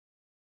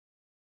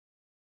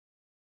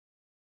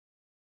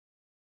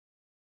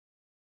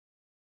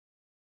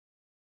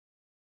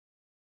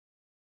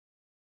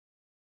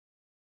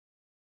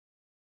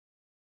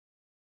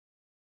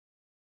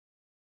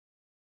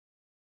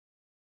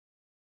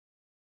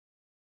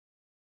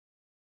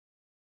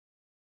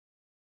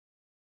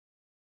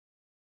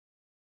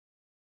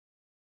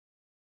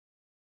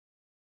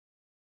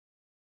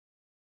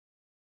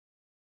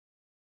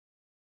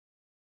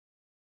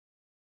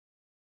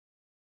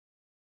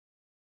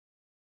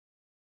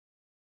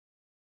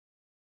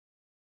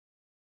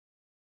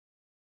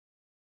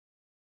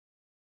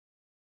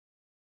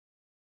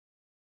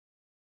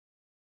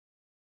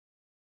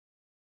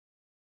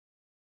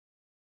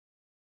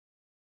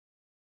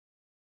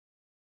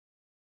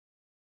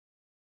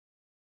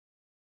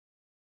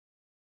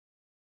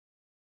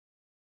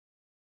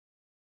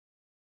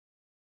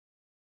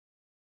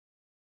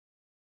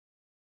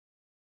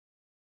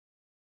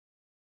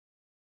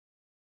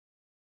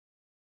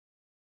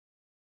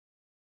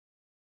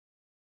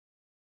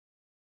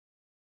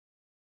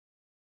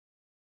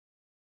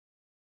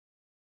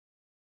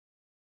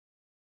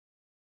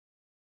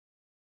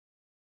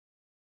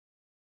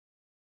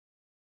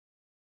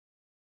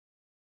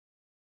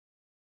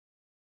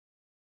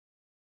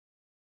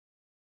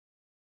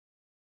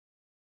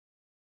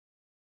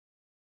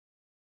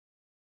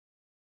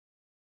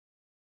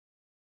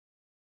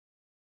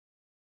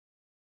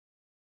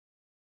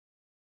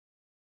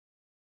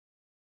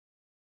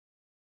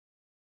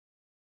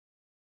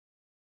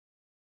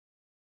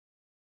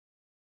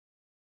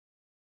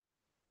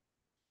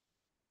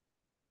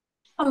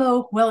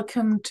Hello,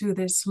 welcome to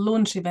this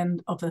launch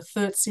event of the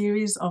third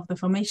series of the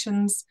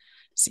Formations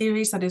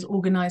series that is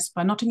organized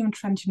by Nottingham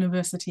Trent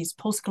University's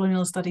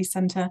Postcolonial Studies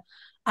Centre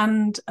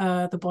and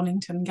the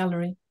Bonington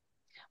Gallery.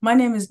 My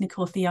name is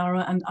Nicole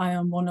Thiara and I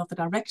am one of the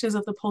directors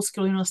of the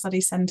Postcolonial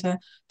Studies Centre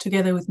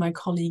together with my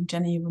colleague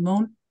Jenny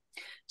Ramon.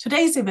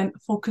 Today's event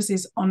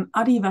focuses on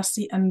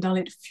Adivasi and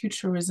Dalit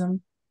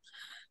Futurism.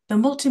 The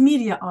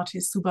multimedia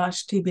artist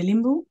Subash Thebe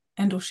Limbu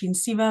and Osheen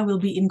Siva will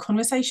be in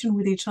conversation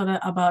with each other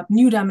about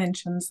new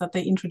dimensions that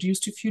they introduce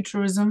to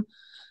futurism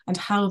and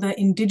how their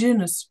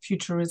indigenous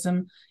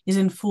futurism is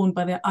informed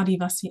by their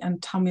Adivasi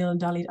and Tamil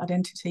Dalit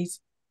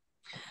identities.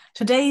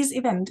 Today's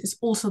event is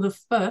also the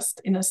first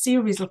in a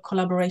series of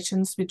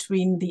collaborations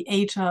between the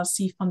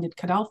HRC-funded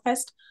Kadal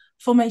Fest,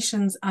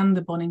 Formations and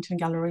the Bonington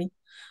Gallery.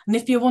 And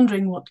if you're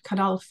wondering what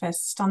Kadal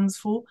Fest stands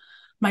for,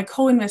 my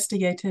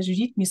co-investigator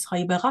Judith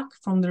Misrahi-Barak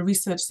from the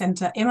Research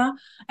Center EMA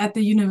at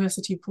the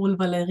University Paul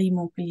Valéry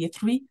Montpellier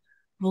III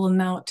will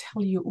now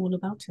tell you all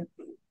about it.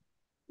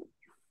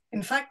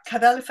 In fact,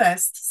 Kadal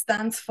Fest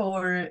stands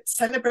for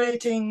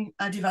Celebrating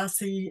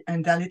Adivasi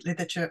and Dalit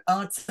Literature,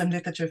 Arts and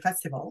Literature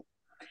Festival.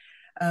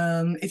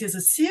 It is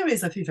a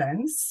series of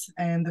events,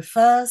 and the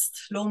first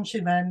launch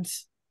event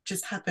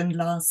just happened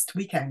last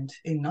weekend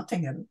in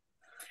Nottingham,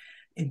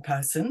 in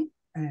person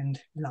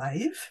and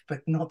live,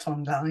 but not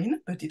online,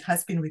 but it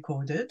has been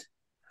recorded.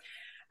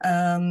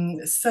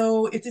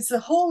 So it is a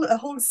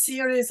whole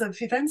series of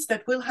events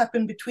that will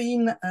happen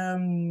between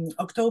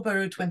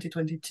October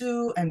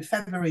 2022 and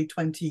February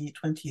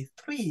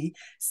 2023,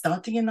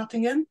 starting in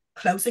Nottingham,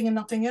 closing in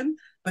Nottingham,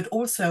 but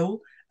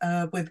also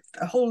with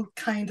a whole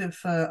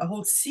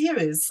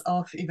series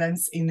of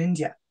events in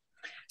India.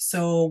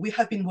 So we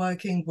have been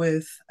working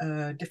with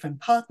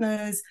different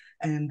partners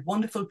and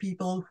wonderful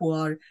people who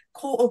are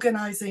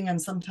co-organizing and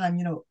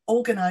sometimes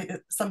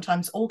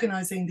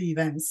organizing the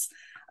events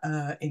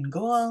in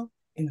Goa,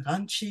 in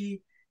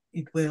Ranchi.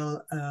 It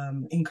will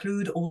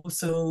include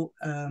also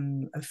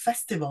a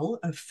festival,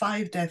 a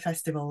 5-day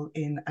festival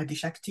in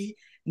Adishakti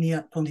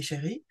near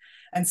Pondicherry.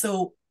 And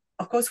so,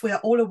 of course, we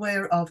are all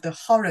aware of the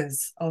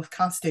horrors of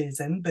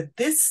casteism, but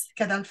this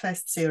Kadal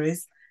Fest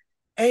series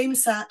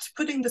aims at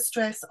putting the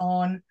stress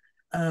on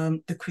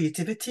the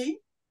creativity,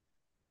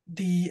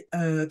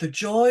 the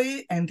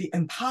joy and the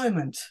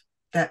empowerment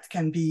that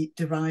can be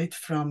derived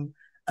from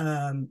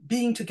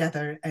being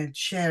together and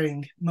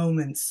sharing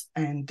moments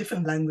and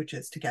different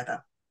languages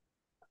together.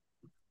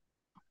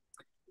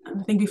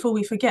 I think before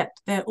we forget,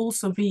 there'll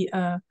also be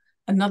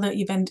another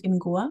event in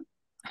Goa,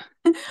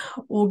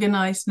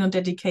 organized,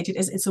 dedicated.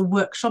 It's a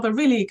workshop, a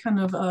really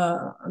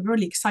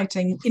really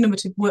exciting,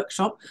 innovative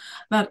workshop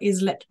that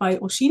is led by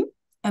Osheen.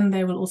 And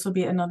there will also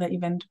be another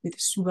event with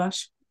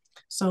Subash.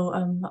 So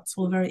that's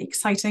all very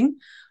exciting.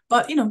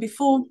 But,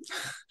 before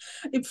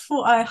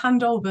I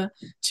hand over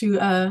to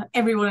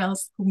everyone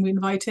else whom we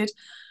invited,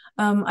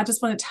 I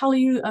just want to tell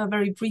you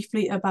very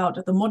briefly about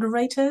the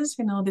moderators.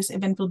 This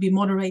event will be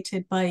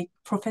moderated by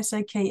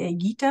Professor K.A.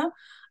 Geetha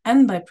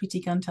and by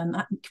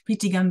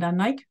Priteegandha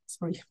Naik,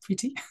 sorry,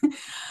 Preeti.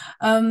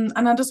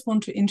 And I just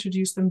want to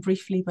introduce them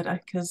briefly, but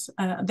because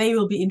they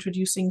will be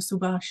introducing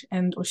Subash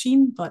and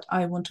Osheen, but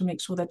I want to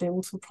make sure that they're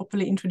also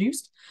properly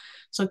introduced.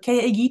 So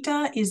K.A.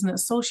 Geetha is an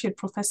associate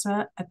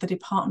professor at the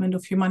Department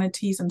of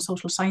Humanities and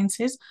Social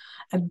Sciences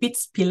at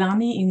BITS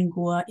Pilani in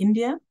Goa,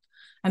 India.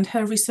 And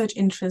her research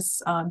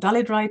interests are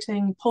Dalit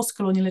writing,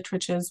 post-colonial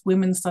literatures,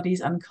 women's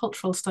studies, and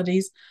cultural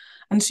studies.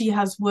 And she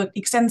has worked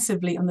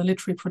extensively on the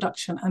literary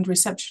production and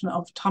reception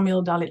of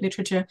Tamil Dalit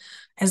literature,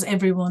 as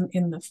everyone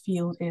in the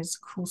field is,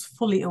 of course,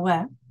 fully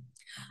aware.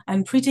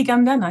 And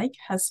Priteegandha Naik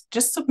has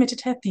just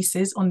submitted her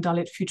thesis on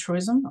Dalit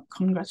Futurism.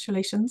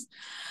 Congratulations.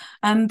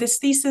 And this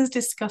thesis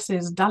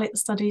discusses Dalit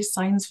studies,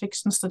 science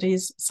fiction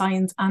studies,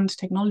 science and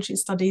technology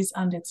studies.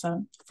 And it's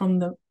from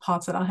the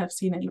parts that I have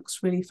seen, it looks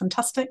really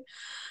fantastic.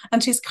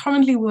 And she's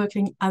currently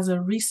working as a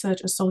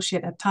research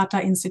associate at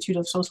Tata Institute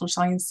of Social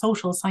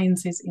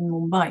Sciences in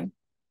Mumbai.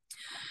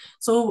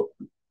 So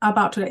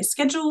about today's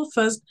schedule,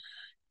 first,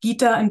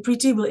 Geetha and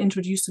Preeti will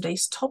introduce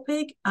today's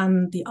topic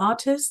and the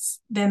artists.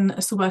 Then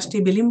Subash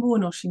Thebe Limbu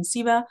and Osheen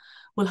Siva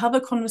will have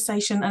a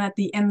conversation. And at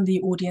the end, the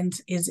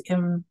audience is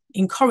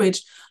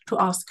encouraged to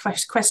ask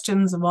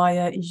questions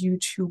via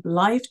YouTube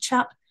live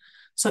chat.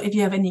 So if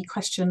you have any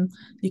question,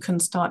 you can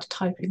start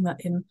typing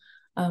that in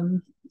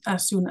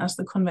as soon as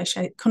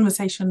the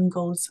conversation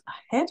goes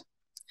ahead.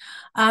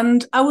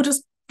 And I would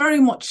just very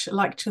much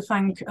like to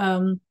thank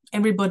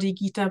everybody,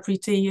 Geetha,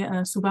 Preeti,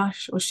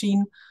 Subash,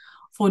 Osheen,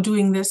 for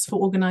doing this, for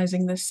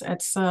organizing this.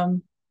 It's a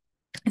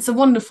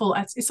wonderful,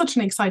 it's such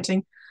an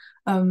exciting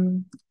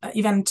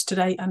event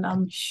today, and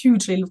I'm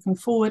hugely looking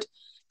forward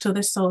to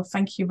this. So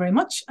thank you very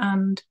much,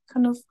 and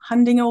kind of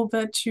handing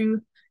over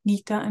to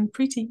Geetha and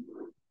Preeti.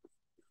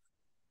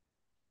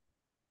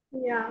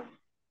 Yeah.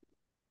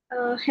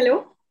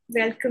 Hello,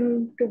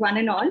 welcome to one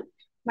and all.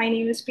 My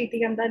name is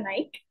Priteegandha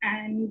Naik,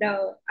 and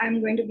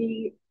I'm going to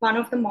be one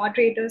of the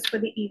moderators for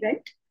the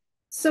event.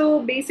 So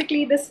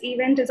basically, this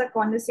event is a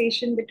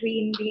conversation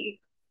between the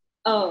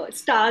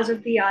stars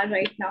of the hour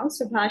right now,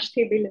 Subash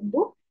Thebe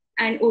Limbu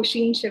and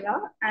Osheen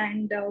Siva.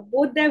 And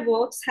both their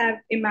works have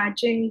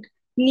imagined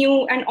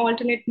new and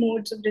alternate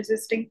modes of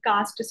resisting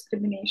caste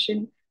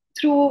discrimination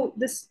through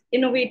this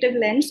innovative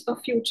lens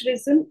of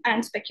futurism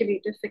and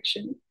speculative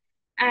fiction.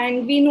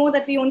 And we know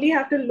that we only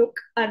have to look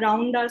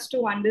around us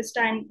to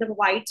understand the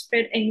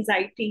widespread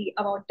anxiety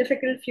about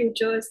difficult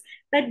futures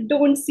that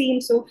don't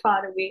seem so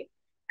far away.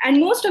 And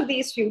most of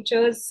these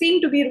futures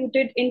seem to be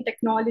rooted in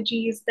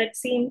technologies that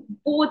seem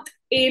both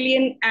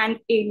alien and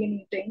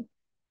alienating.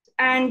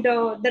 And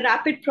the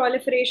rapid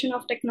proliferation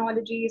of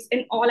technologies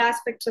in all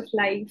aspects of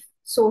life,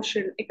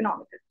 social,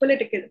 economic,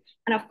 political,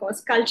 and of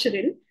course,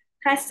 cultural,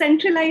 has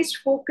centralized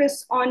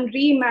focus on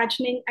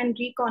reimagining and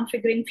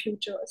reconfiguring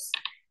futures.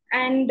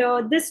 And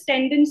this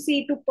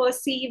tendency to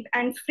perceive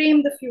and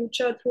frame the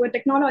future through a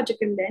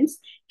technological lens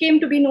came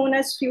to be known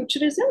as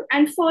futurism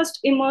and first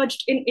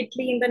emerged in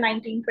Italy in the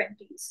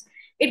 1920s.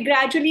 It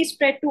gradually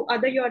spread to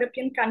other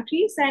European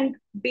countries and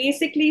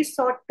basically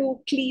sought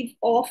to cleave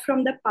off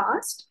from the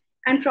past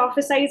and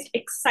prophesized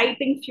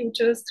exciting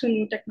futures through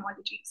new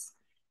technologies.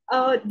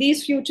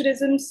 These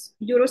futurisms,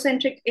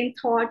 Eurocentric in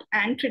thought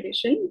and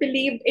tradition,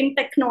 believed in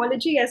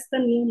technology as the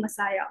new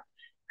messiah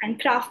and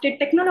crafted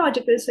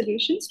technological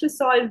solutions to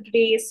solve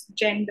race,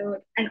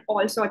 gender, and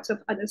all sorts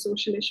of other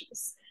social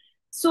issues.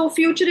 So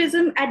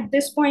futurism at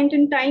this point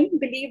in time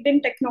believed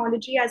in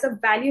technology as a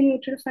value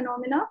neutral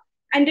phenomena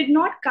and did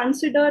not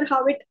consider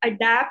how it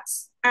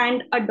adapts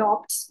and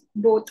adopts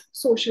both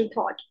social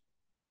thought.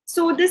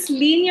 So this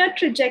linear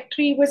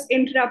trajectory was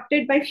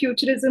interrupted by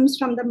futurisms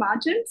from the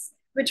margins,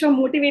 which were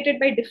motivated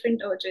by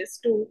different urges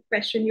to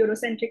question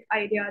Eurocentric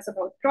ideas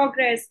about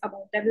progress,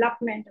 about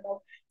development,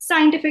 about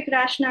scientific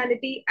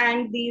rationality,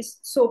 and these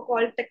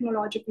so-called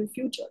technological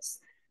futures.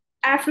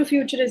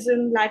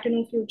 Afrofuturism,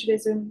 Latino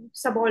futurism,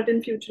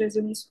 Subaltern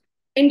Futurisms,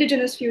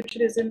 indigenous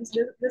futurisms,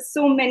 there's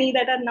so many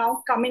that are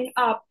now coming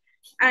up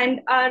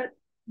and are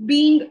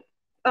being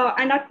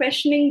and are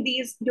questioning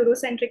these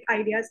Eurocentric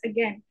ideas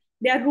again.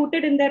 They are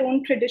rooted in their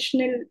own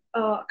traditional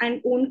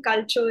and own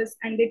cultures,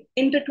 and they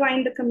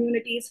intertwine the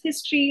community's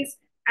histories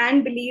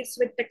and beliefs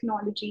with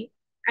technology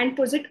and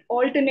posit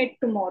alternate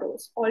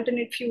tomorrows,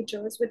 alternate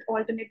futures with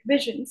alternate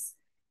visions,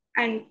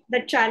 and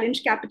that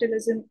challenge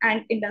capitalism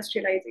and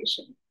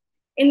industrialization.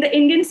 In the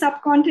Indian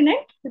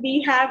subcontinent,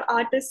 we have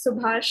artists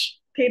Subash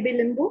Thebe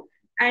Limbu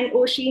and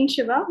Osheen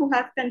Siva, who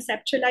have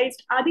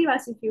conceptualized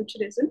Adivasi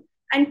futurism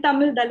and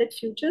Tamil Dalit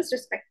futures,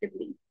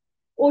 respectively.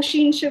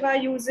 Osheen Siva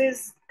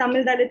uses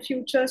Tamil Dalit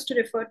futures to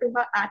refer to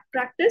her art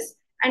practice,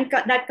 and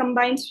that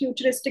combines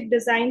futuristic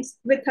designs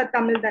with her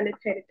Tamil Dalit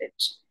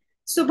heritage.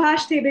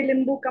 Subash Thebe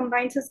Limbu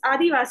combines his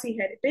Adivasi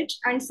heritage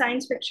and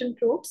science fiction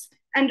tropes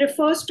and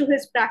refers to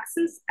his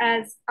praxis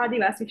as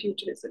Adivasi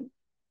futurism.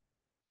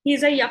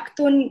 He's a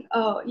Yaktung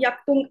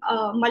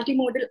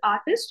multimodal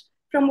artist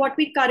from what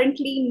we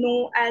currently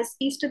know as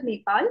Eastern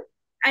Nepal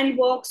and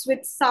works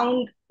with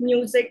sound,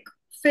 music,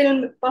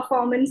 film,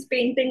 performance,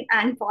 painting,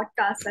 and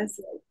podcasts as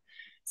well.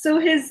 So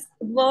his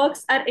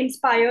works are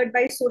inspired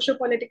by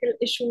socio-political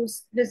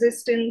issues,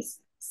 resistance,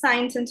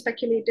 science and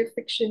speculative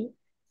fiction,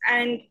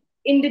 and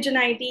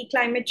indigeneity,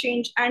 climate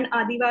change, and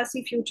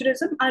Adivasi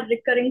futurism are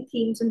recurring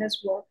themes in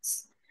his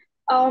works.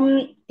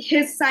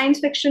 His science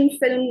fiction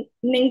film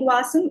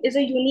Ningwasam is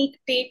a unique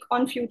take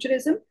on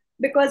futurism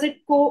because it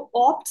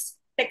co-opts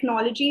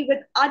technology with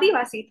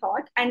Adivasi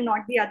thought and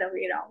not the other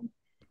way around.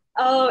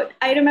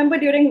 I remember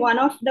during one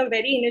of the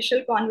very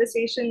initial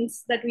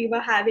conversations that we were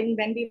having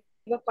when we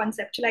were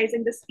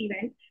conceptualizing this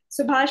event,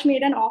 Subhash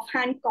made an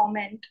offhand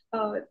comment,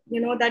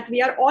 that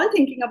we are all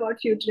thinking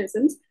about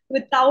futurisms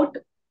without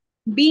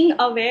being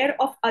aware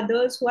of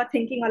others who are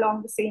thinking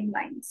along the same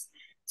lines.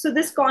 So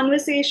this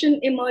conversation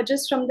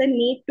emerges from the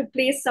need to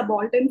place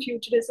subaltern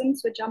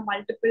futurisms, which are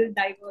multiple,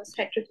 diverse,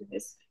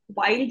 heterogeneous,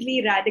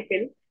 wildly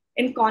radical,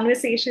 in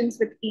conversations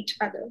with each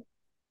other.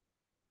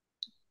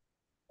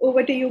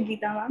 Over to you,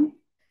 Geetha, ma'am.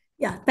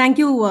 Yeah, thank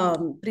you,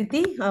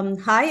 Preeti.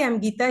 Hi, I'm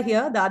Geetha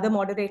here, the other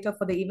moderator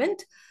for the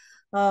event.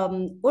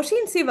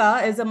 Osheen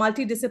Siva is a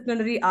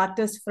multidisciplinary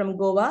artist from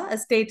Goa, a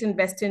state in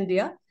West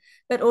India,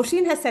 where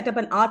Osheen has set up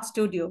an art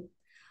studio.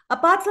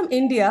 Apart from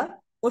India,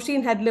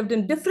 Osheen had lived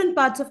in different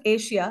parts of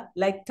Asia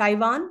like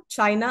Taiwan,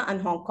 China,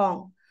 and Hong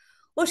Kong.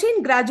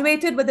 Osheen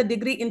graduated with a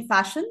degree in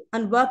fashion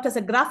and worked as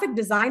a graphic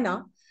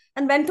designer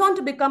and went on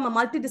to become a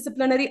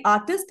multidisciplinary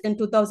artist in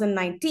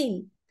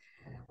 2019.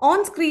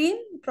 On screen,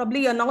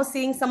 probably you're now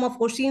seeing some of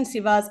Osheen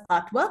Siva's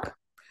artwork.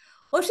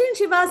 Osheen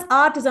Siva's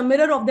art is a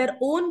mirror of their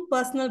own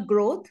personal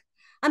growth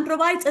and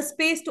provides a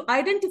space to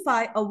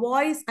identify a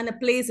voice and a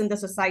place in the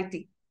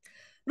society.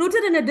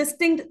 Rooted in a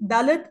distinct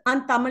Dalit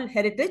and Tamil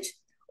heritage,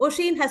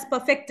 Osheen has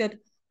perfected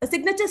a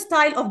signature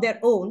style of their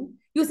own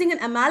using an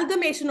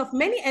amalgamation of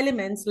many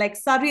elements like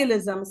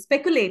surrealism,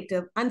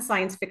 speculative, and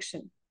science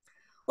fiction.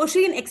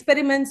 Osheen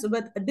experiments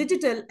with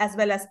digital as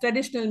well as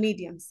traditional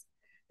mediums.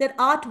 Their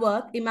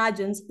artwork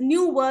imagines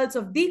new worlds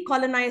of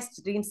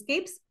decolonized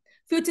dreamscapes,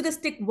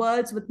 futuristic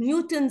worlds with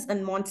mutants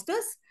and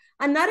monsters,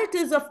 and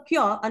narratives of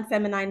pure and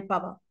feminine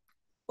power.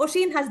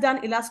 Osheen has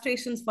done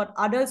illustrations for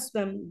Adult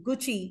Swim,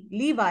 Gucci,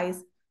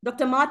 Levi's,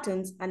 Dr.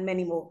 Martens, and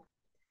many more.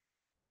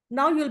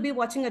 Now you'll be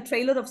watching a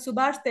trailer of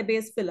Subash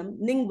Thebe's film,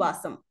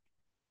 Ningwasam.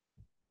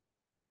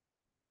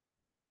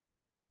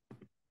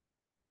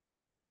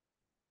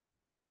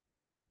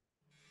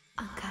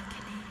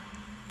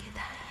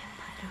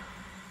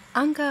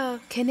 Angka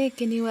kene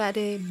kini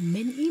wade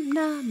men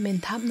ibna men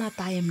thapna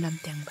tayam lam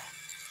tiangba.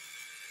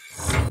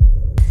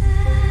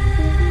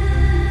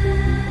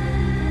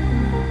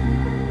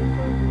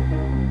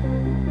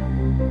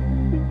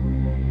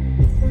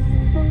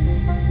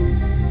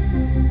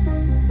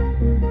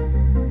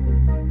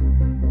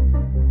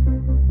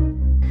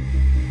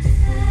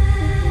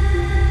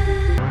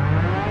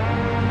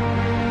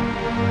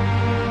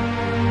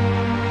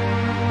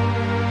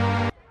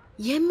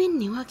 Yemin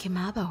niwa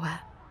kema bawa.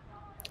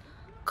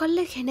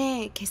 Kolle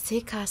kene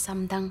keseka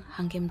samdang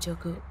hangem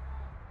jogu.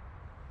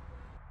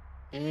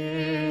 Ye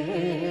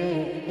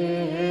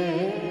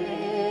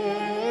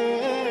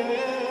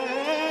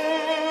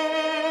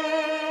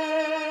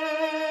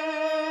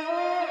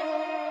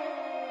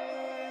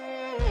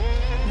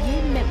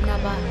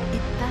mepnaba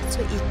itta so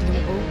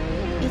itlung o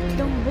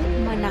itlung wit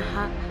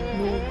manaha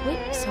no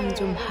wit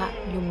songjumha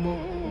lumo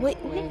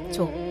wit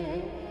jo.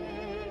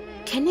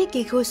 Kene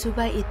gigo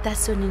suba itta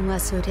so ningwa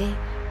sore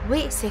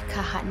we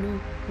sekha hanu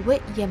we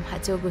yem ha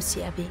jogu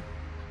siabi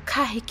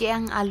kha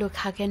hikeang alu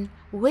khagen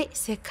we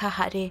sekha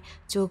hare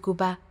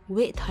joguba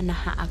we thana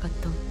ha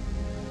agatum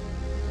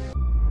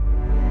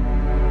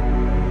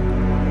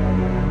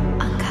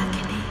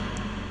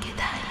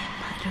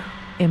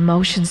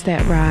emotions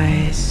that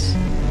rise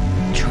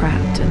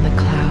trapped in the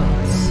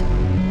clouds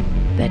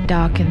that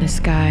darken the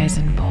skies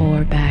and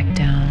pour back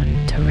down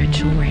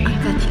torrential rain.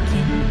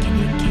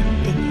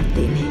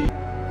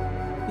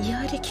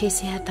 Yori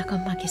kesia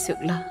takama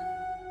kisukla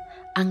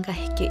anga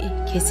hiki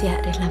kesia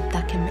relam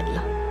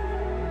takemetla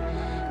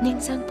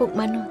ningsang puk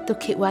manu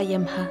tukhi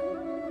wayam ha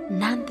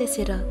nante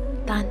sira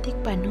tantik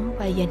panu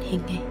wayan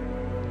hinge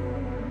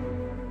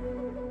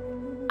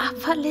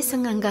afalle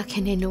sanganga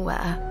kene nuwa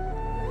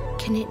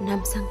kene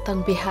namsang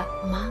tangbiha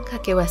manga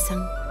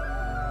kewasang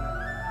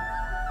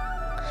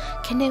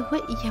kene we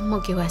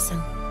yamo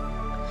kewasang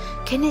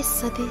kene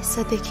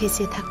sade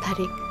kesia thak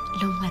tharik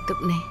lungma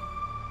tukne.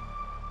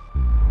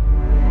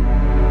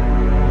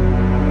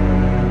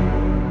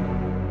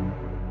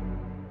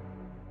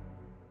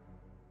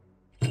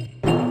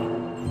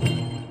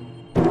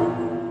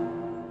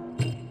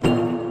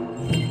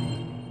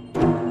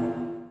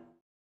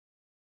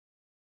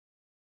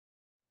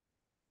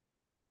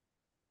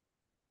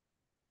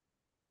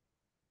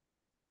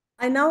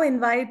 I now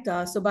invite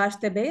Subash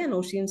Thebe and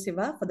Osheen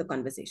Siva for the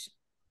conversation.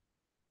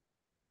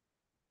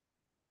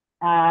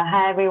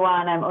 Hi,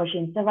 everyone. I'm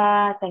Osheen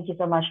Siva. Thank you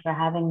so much for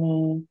having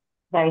me.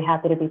 Very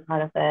happy to be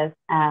part of this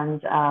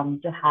and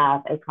to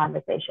have a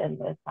conversation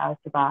with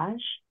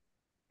Subash.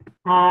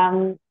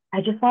 I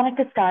just wanted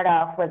to start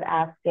off with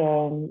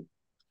asking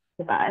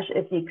Subash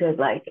if you could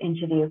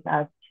introduce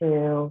us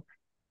to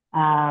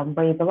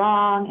where you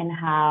belong and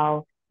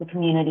how the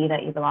community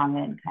that you belong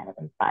in kind of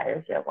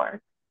inspires your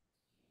work.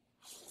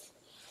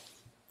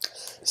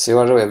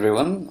 Hello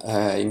everyone,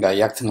 inga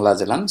yakthang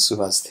lajalang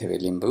Subash Thebe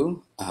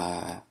Limbu,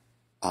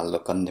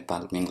 allokan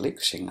Nepal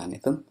minglik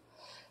shinganitum.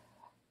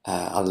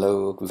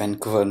 Allo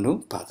Vancouver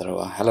nu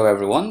patrawa. Hello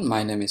everyone,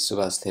 my name is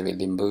Subash Thebe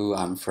Limbu.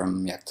 I'm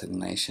from Yakthang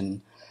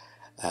Nation,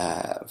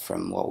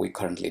 from what we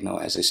currently know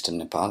as Eastern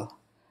Nepal.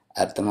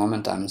 At the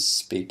moment I'm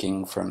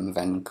speaking from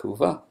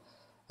Vancouver,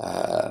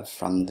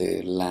 from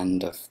the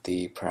land of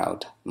the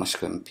proud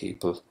Musqueam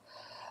people.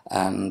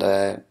 And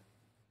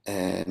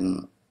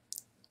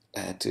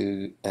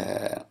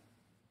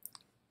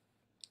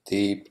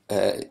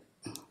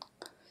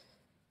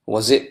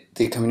was it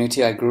the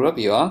community I grew up,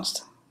 you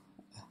asked?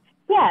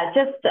 Yeah,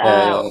 just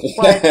the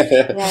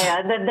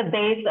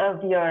base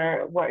of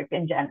your work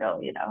in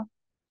general, you know.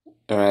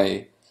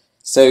 Right.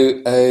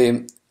 So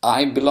I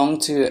belong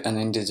to an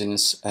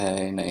indigenous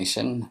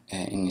nation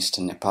in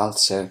Eastern Nepal.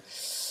 So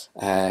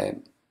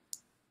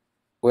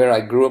where I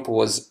grew up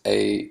was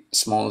a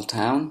small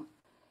town,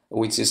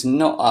 which is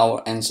not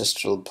our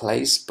ancestral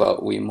place,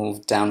 but we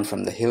moved down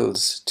from the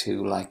hills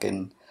to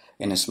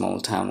in a small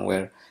town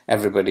where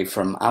everybody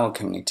from our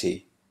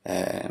community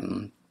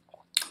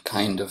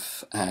kind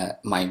of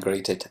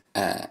migrated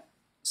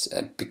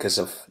because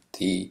of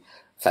the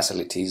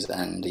facilities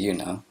and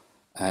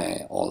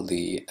all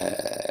the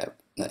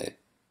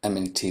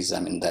amenities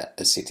that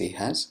a city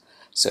has.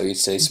 So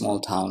it's a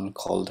small town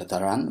called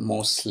Dharan,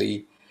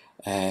 mostly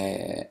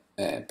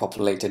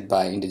populated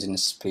by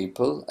indigenous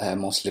people,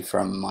 mostly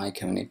from my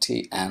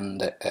community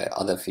and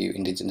other few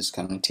indigenous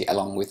community,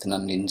 along with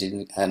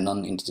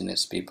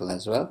non-indigenous people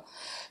as well.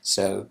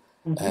 So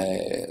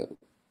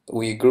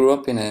we grew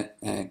up in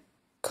a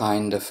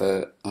kind of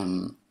a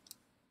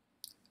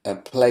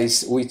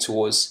place which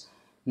was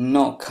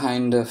not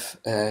kind of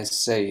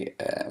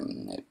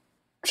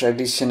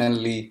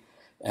traditionally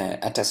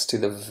attached to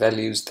the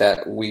values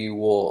that we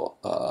were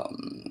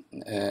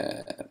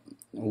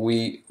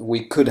we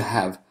could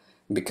have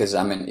because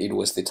I mean it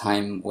was the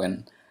time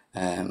when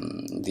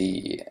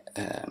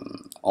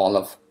all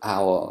of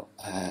our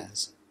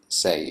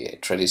say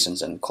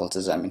traditions and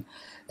cultures, I mean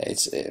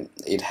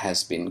it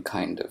has been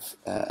kind of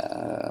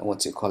what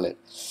do you call it,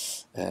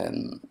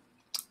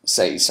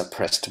 say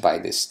suppressed by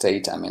the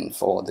state. I mean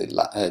for the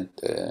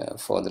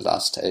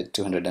last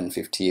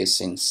 250 years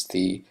since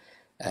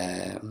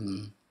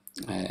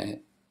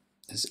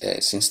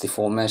the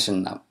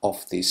formation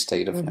of the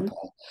state of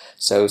Nepal.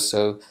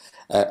 So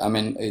I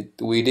mean,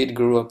 we did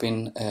grow up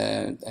in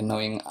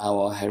knowing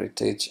our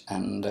heritage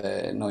and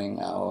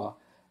knowing our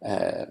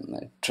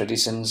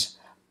traditions,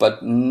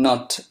 but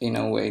not in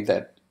a way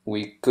that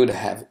we could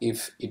have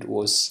if it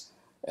was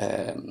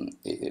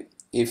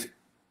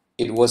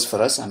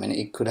for us. I mean,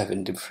 it could have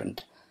been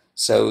different.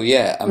 So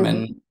yeah, I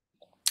mean,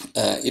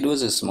 it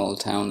was a small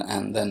town,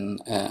 and then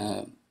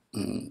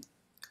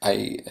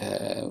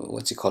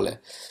what do you call it?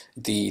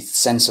 The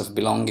sense of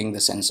belonging, the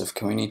sense of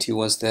community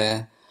was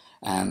there,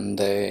 and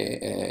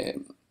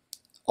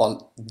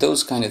all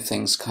those kind of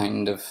things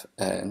kind of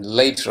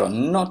later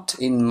on, not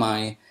in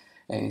my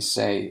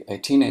say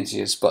teenage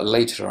years, but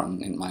later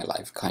on in my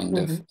life kind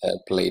of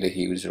played a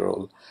huge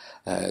role.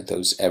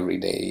 Those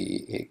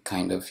everyday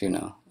kind of, you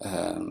know,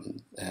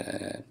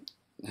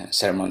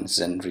 ceremonies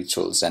and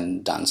rituals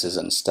and dances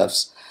and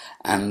stuffs,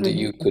 and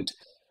you could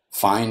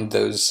find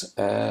those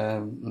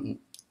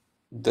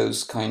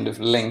kind of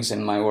links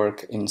in my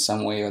work in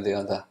some way or the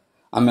other.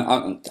 I mean,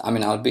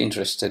 I would be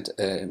interested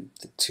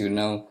to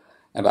know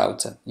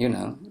about you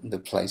know, the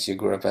place you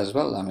grew up as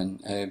well. I mean,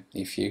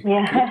 if you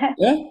yeah.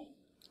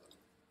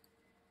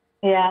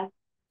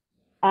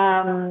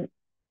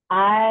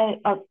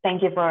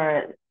 Thank you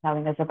for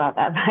telling us about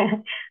that.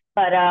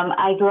 But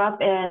I grew up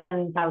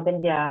in South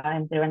India,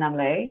 in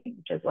Tirunelveli,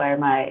 which is where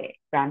my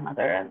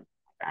grandmother and my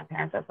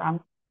grandparents are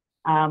from.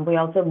 We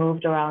also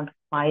moved around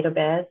quite a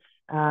bit.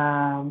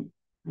 My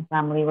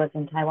family was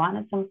in Taiwan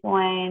at some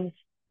point,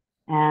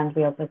 and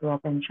we also grew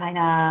up in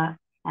China,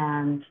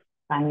 and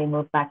finally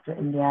moved back to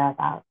India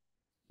about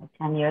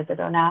 10 years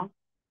ago now,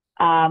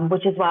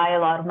 which is why a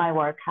lot of my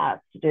work has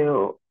to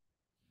do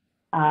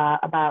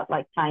about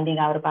like finding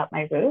out about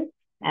my roots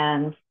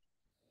and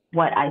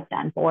what I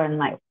stand for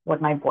and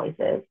what my voice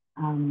is.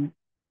 It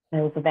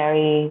was a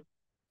very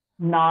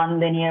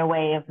non-linear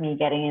way of me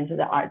getting into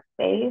the art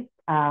space.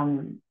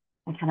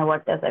 I kind of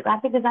worked as a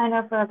graphic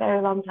designer for a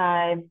very long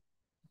time,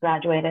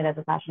 graduated as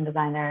a fashion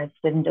designer,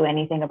 didn't do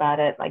anything about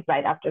it like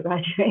right after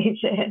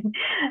graduation.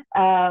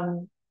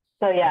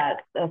 So yeah,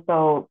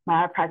 so my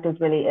art practice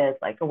really is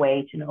like a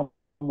way to know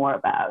more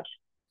about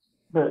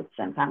roots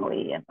and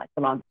family and like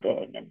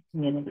belonging and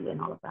community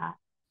and all of that.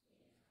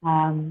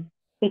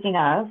 Speaking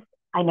of,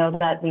 I know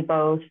that we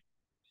both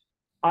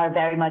are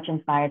very much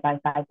inspired by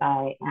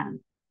sci-fi and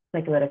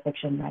speculative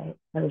fiction, right?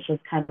 So I was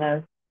just kind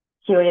of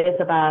curious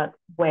about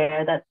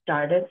where that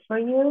started for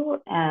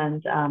you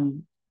and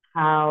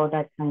how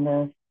that kind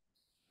of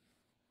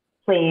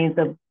plays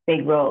a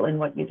big role in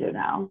what you do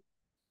now.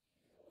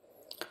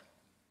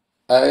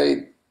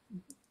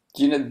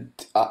 You know,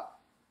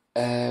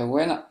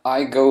 when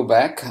I go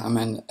back, I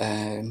mean,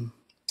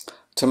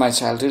 to my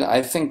childhood,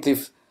 I think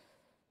the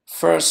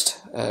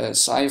first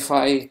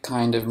sci-fi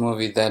kind of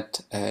movie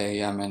that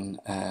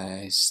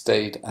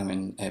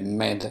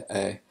made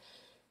a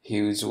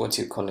huge, what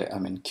do you call it? I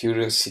mean,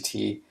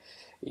 curiosity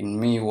in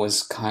me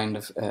was kind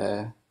of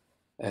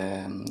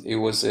it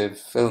was a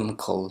film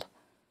called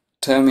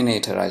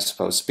Terminator, I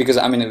suppose, because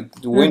I mean,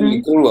 when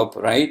we grew up,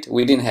 right,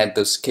 we didn't have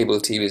those cable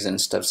TVs and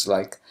stuffs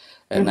like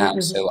now.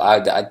 So I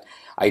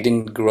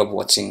didn't grow up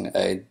watching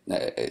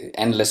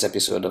endless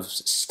episode of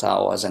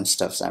Star Wars and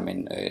stuff. I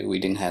mean, we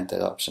didn't have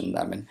that option.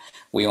 I mean,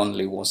 we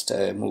only watched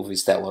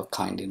movies that were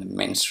kind of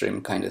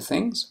mainstream kind of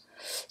things.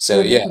 So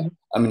yeah,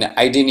 I mean,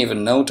 I didn't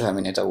even know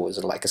Terminator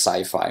was like a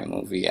sci-fi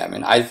movie. I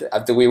mean,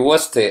 we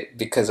watched it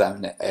because I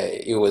mean,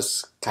 it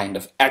was kind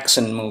of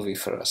action movie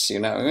for us. You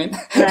know what I mean?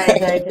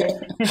 Right.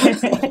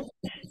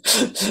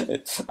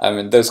 I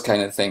mean, those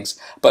kind of things.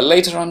 But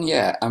later on,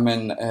 yeah, I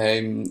mean,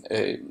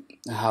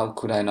 how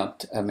could I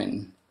not? I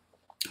mean,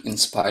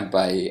 inspired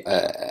by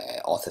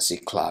Arthur C.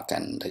 Clarke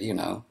and, you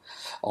know,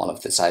 all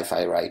of the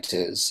sci-fi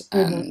writers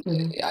and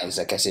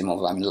Isaac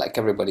Asimov. I mean, like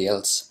everybody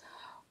else.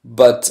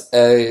 But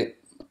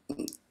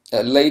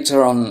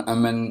later on, I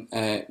mean,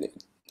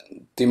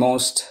 the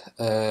most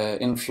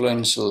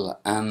influential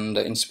and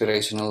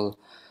inspirational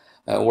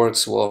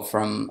works were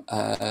from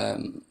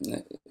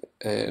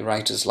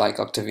writers like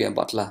Octavia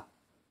Butler,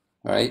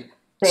 right?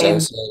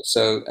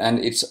 So,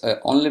 and it's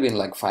only been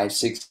like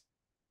 5-6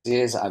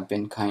 years I've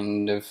been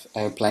kind of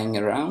playing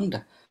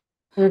around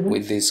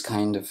with these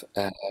kind of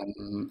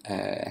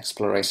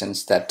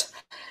explorations that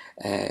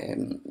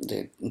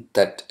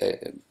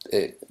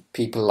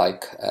people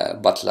like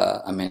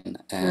Butler, I mean,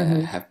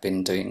 have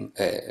been doing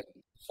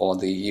for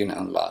the, you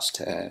know, last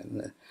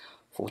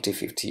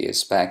 40-50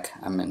 years back.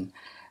 I mean,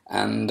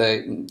 and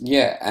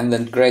yeah, and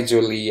then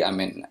gradually, I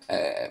mean,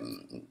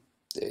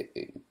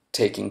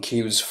 taking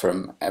cues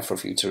from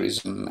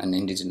Afrofuturism and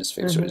indigenous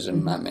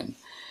futurism. I mean,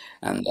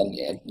 and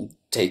then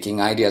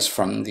taking ideas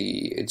from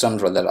the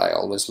genre that I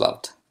always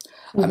loved.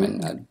 I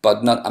mean,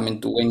 but not, I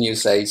mean, when you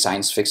say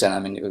science fiction, I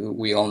mean,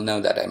 we all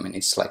know that, I mean,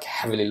 it's like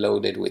heavily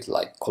loaded with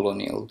like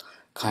colonial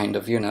kind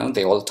of,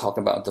 they all talk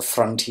about the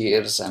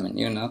frontiers, I mean,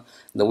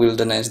 the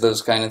wilderness,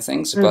 those kind of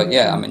things. But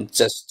yeah, I mean,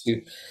 just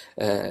to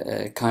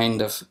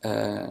kind of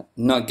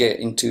not get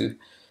into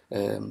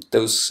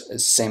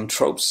those same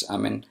tropes, I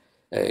mean,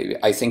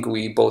 I think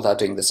we both are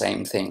doing the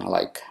same thing,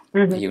 like,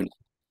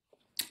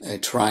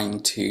 trying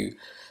to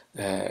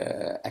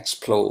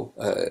explore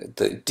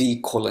the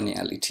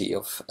decoloniality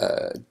of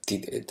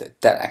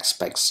that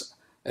aspects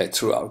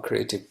through our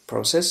creative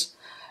process.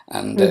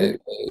 And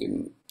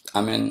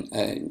I mean,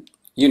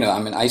 I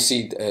mean, I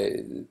see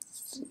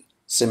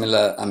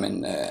similar, I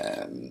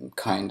mean,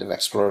 kind of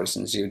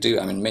explorations you do.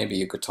 I mean, maybe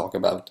you could talk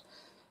about,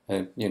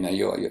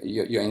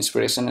 your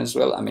inspiration as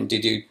well. I mean,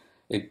 did you?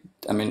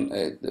 I mean,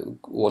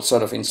 what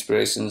sort of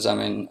inspirations, I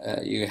mean,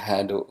 you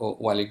had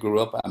while you grew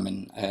up? I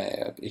mean,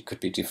 it could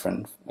be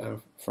different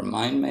from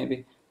mine,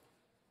 maybe.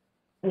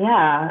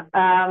 Yeah.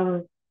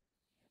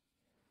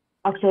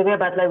 Octavia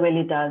Butler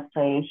really does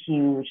play a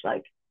huge,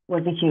 like,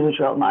 was a huge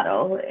role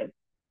model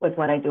with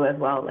what I do as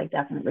well, like,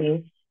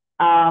 definitely.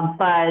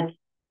 But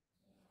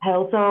I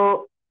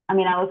also, I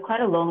mean, I was quite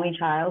a lonely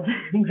child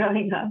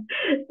growing up,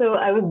 so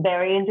I was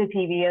very into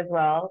TV as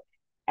well,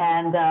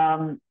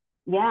 and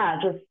yeah,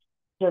 just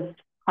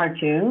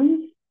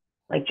cartoons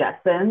like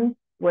Jetsons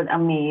would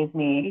amaze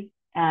me,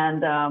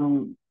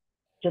 and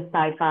just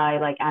sci-fi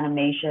like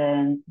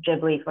animation,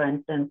 Ghibli, for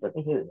instance, was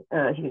a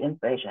huge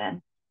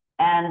inspiration,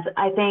 and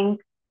I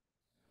think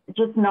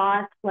just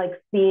not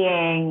like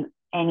seeing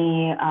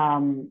any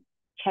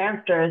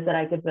characters that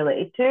I could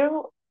relate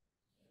to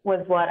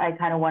was what I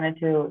kind of wanted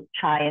to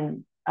try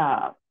and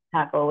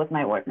tackle with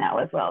my work now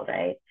as well,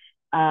 right?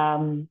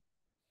 And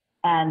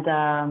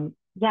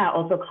yeah,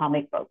 also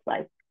comic books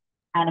like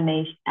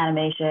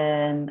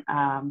animation,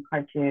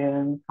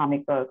 cartoons,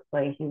 comic books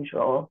play a huge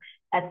role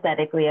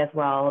aesthetically as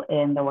well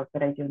in the work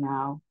that I do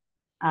now.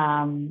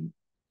 And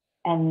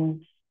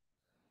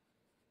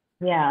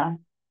yeah,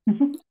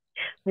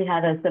 we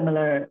had a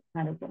similar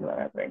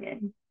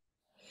upbringing.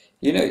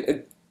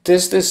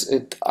 There's this.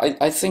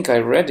 I think I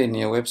read in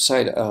your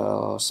website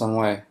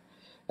somewhere.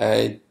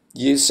 Uh,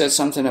 you said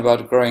something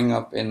about growing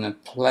up in a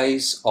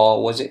place,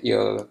 or was it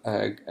your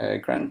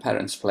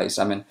grandparents' place?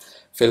 I mean,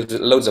 filled with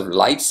loads of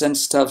lights and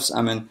stuffs.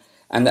 I mean,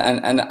 and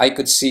I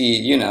could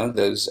see,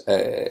 those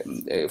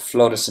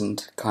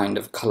fluorescent kind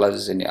of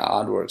colors in your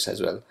artworks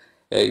as well.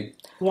 I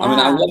mean,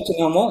 I'd Yeah, love to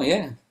know more.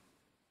 Yeah.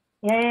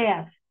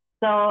 yeah.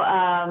 So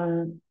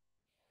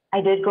I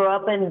did grow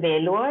up in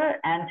Vellore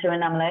and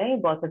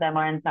Tiruvannamalai. Both of them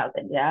are in South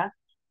India.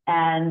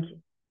 And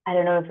I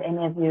don't know if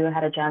any of you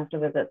had a chance to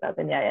visit South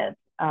India yet.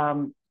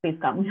 Please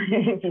come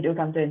if you do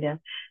come to India.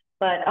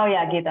 But oh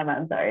yeah, Geetha,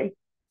 I'm sorry.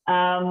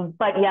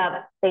 But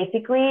yeah,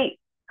 basically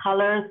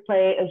colors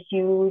play a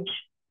huge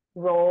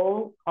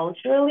role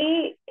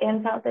culturally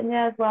in South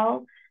India as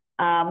well,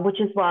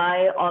 which is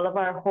why all of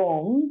our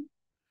homes,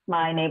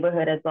 my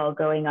neighborhood as well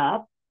growing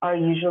up, are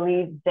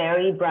usually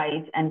very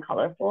bright and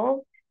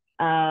colorful.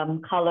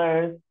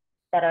 Colors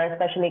that are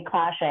especially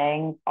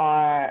clashing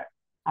are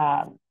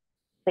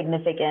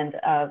significant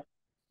of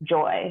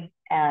joy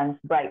and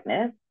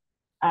brightness.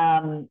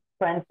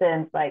 For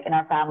instance, like in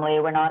our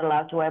family, we're not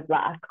allowed to wear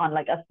black on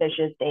like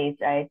auspicious days,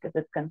 right? Because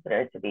it's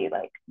considered to be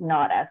like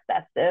not as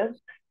festive.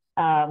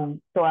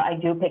 So I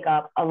do pick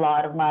up a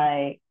lot of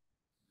my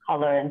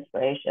color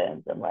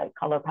inspirations and like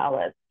color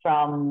palettes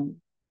from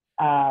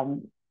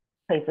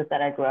places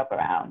that I grew up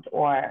around,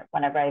 or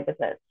whenever I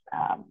visit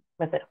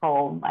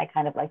home, I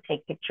kind of like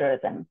take pictures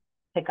and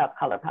pick up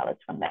color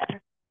palettes from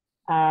there.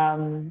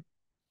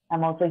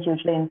 I'm also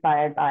hugely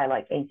inspired by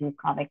like 80s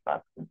comic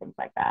books and things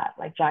like that,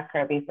 like Jack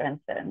Kirby, for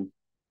instance.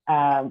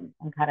 I'm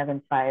kind of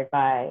inspired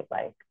by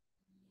like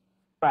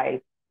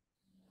bright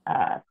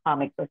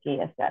comic booky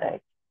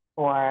aesthetic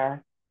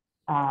for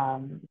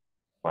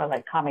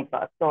like comic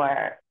books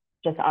or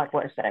just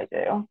artworks that I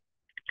do.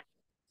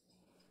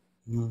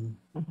 Mm.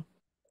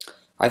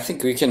 I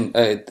think we can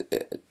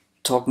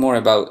talk more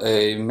about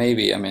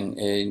maybe, I mean,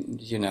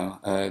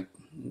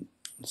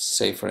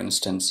 say for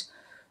instance,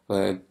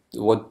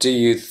 what do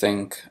you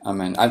think? I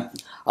mean,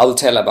 I'll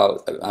tell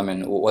about, I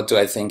mean, what do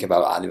I think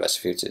about Adivasi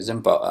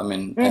Futurism? But I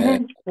mean,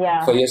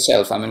 Yeah. for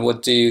yourself, I mean,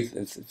 what do you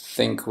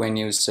think when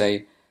you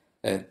say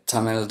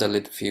Tamil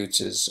Dalit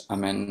futures? I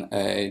mean,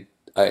 I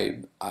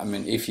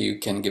mean, if you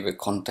can give a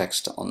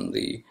context on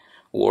the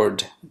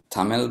word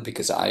Tamil,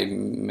 because I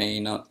may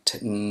not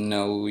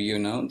know,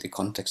 the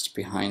context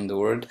behind the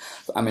word.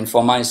 I mean,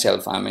 for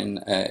myself, I mean,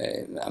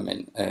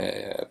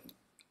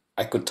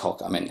 I could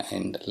talk, I mean,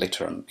 in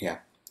later on, yeah.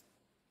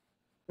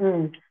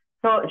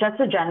 So just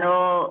a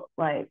general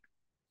like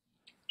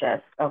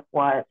gist of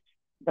what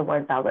the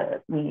word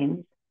Dalit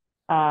means.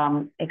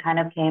 It kind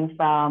of came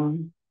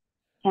from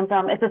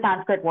it's a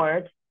Sanskrit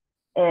word.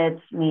 It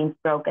means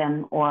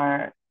broken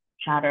or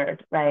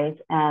shattered, right?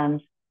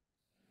 And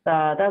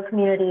the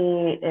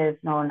community is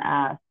known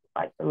as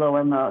like the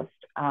lowermost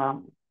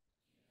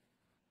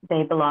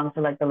they belong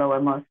to like the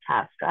lowermost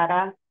caste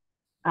strata.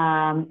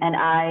 And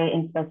I,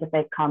 in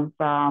specific, come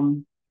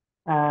from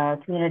a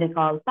community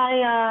called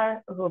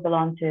Pariyar, who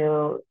belong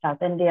to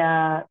South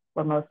India.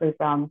 We're mostly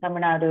from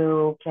Tamil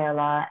Nadu,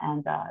 Kerala,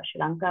 and Sri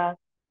Lanka.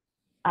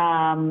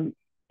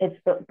 It's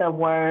the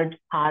word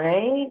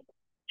pare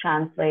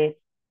translates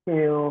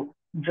to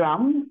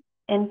drum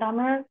in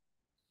Tamil.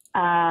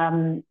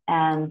 And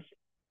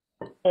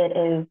it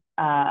is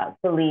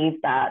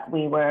believed that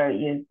we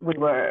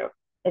were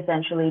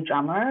essentially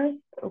drummers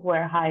who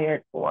were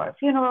hired for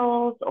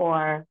funerals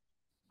or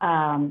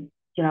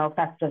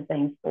festive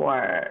things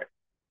for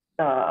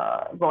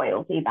the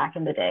royalty back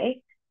in the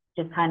day,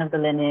 which is kind of the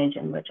lineage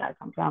in which I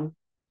come from.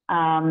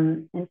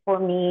 And for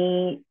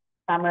me,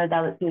 Tamil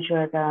Dalit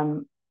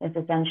Futurism is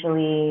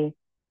essentially,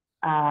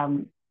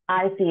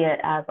 I see it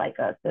as like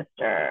a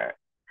sister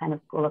kind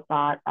of school of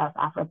thought of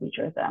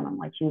Afrofuturism. I'm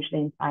like hugely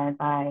inspired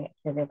by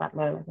Octavia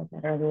Butler, like I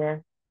said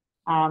earlier.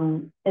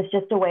 It's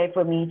just a way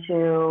for me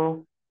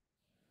to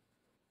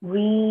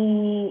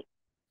reinterpret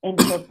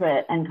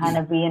and kind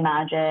of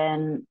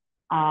reimagine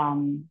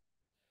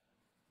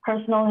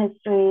personal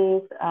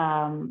histories,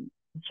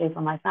 history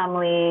from my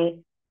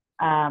family,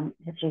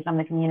 history from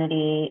the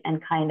community,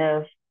 and kind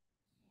of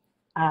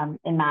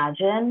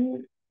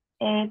imagine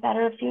a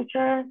better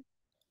future,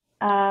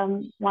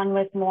 one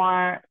with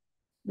more,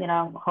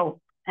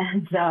 hope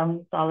and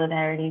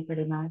solidarity,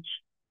 pretty much.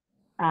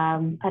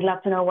 I'd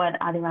love to know what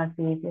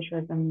Adivasi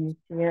Futurism means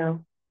to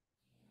you.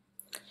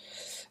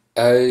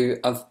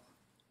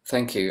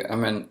 Thank you. I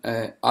mean,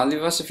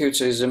 Adivasi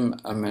Futurism,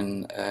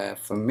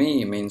 for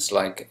me means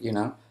like,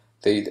 the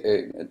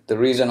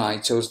reason I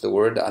chose the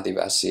word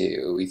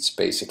Adivasi, which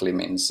basically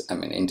means,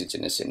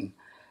 indigenous in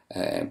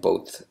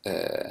both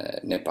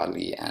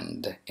Nepali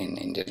and in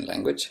Indian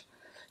language.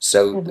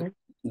 So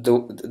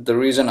the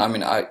reason,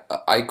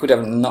 I could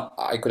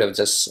have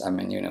just,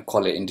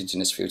 call it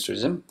indigenous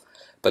futurism.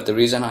 But the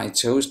reason I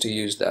chose to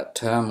use that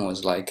term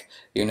was like,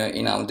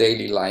 in our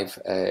daily life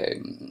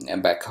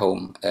back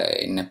home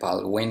in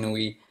Nepal, when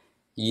we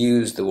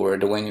use the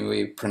word, when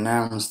we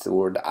pronounce the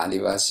word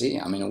Adivasi,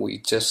 we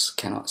just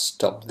cannot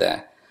stop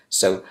there.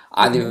 So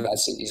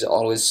Adivasi is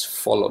always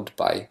followed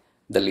by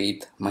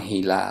Dalit,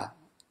 Mahila,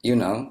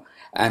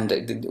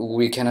 and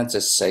we cannot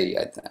just say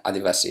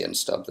Adivasi and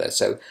stop there.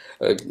 So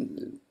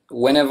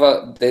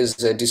whenever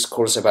there's a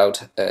discourse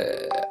about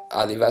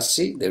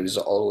Adivasi, there is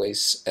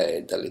always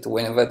Dalit.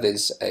 Whenever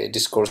there's a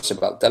discourse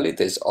about Dalit,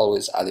 there's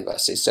always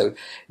Adivasi. So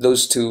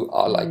those two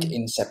are like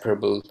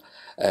inseparable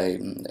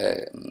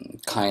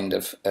kind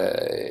of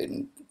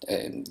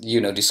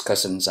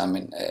discussions.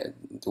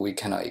 We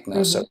cannot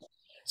ignore.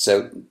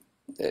 So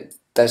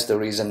that's the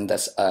reason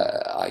that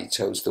I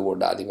chose the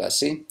word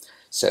Adivasi.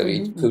 So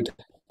it could,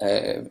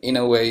 in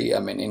a way,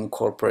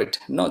 incorporate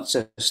not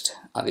just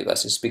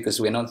Adivasis, because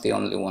we're not the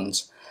only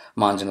ones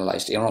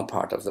marginalized in our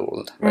part of the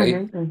world,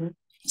 right?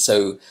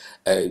 So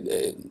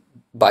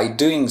by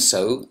doing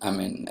so,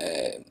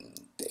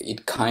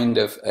 it kind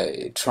of,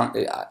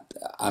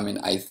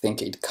 I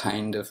think it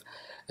kind of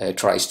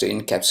tries to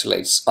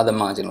encapsulate other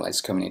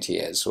marginalized community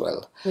as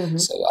well.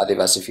 So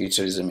Adivasi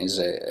Futurism is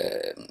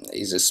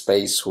a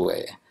space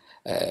where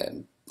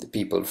the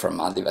people from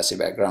Adivasi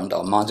background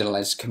or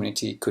marginalized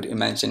community could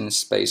imagine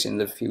space in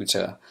the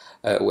future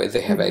where they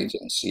have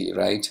agency,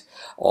 right?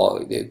 Or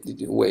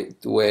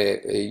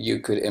where you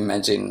could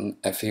imagine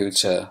a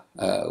future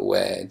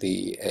where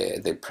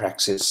the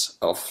praxis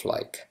of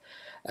like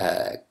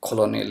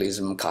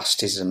colonialism,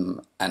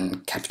 casteism,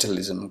 and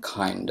capitalism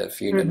kind of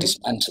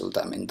dismantled.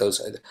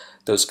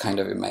 Those kind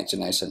of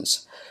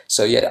imaginations.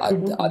 So yeah,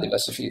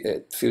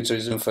 Adivasi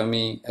Futurism for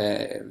me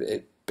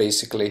it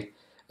basically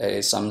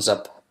sums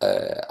up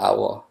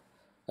our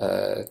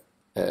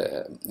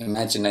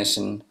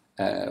imagination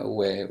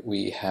where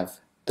we have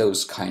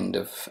those kind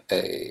of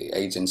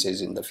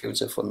agencies in the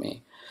future for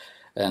me.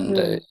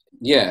 And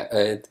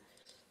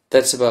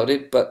that's about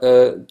it. But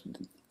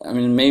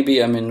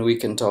maybe we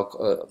can talk.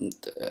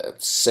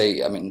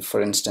 Say,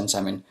 for instance,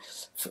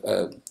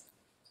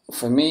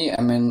 for me,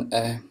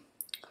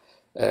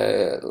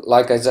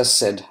 like I just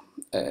said,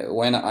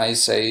 when I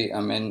say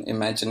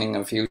imagining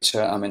a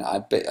future,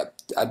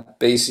 I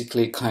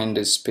basically kind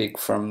of speak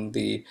from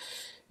the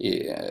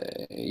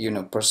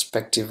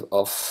perspective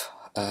of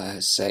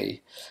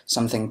say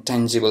something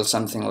tangible,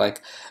 something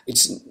like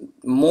it's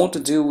more to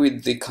do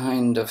with the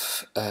kind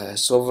of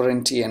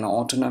sovereignty and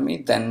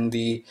autonomy than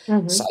the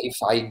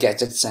sci-fi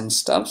gadgets and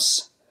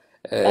stuffs.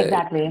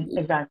 Exactly.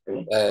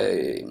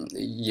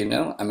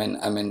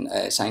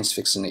 Science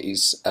fiction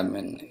is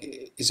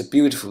a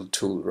beautiful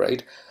tool,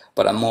 right?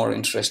 But I'm more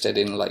interested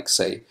in, like,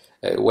 say,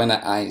 when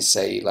I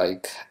say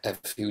like a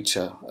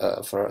future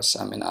for us,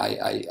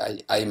 I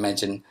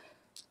imagine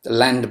the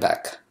land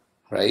back,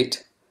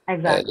 right?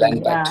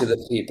 Land back to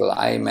the people.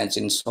 I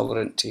imagine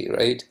sovereignty,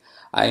 right?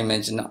 I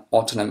imagine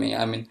autonomy.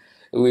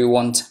 We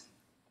want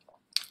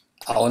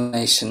our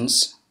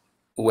nations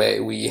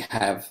where we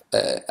have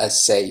a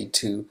say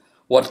to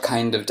what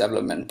kind of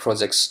development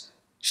projects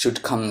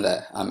should come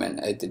there. I mean,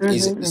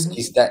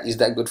 is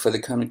that good for the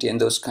community and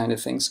those kind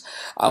of things?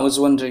 I was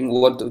wondering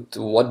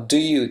what do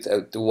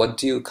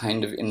you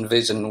kind of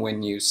envision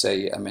when you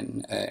say, I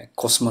mean,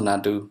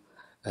 Cosmonadu,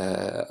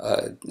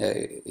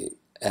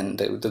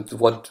 and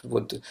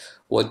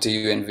what do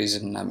you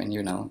envision? I mean,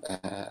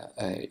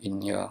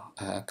 in your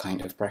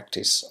kind of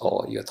practice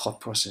or your thought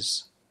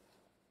process.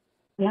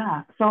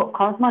 Yeah, so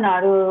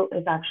Cosmonadu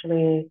is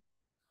actually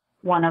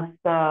one of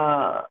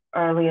the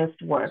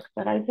earliest works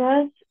that I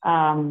did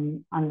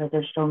on the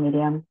digital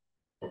medium.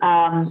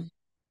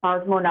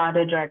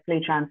 Cosmonadu directly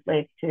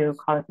translates to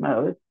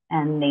cosmos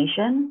and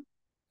nation.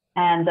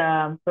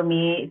 And for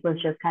me, it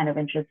was just kind of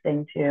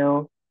interesting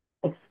to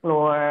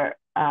explore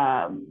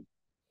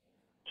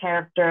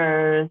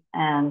characters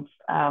and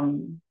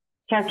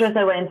characters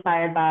that were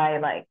inspired by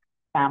like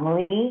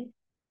family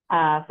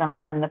from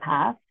the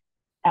past.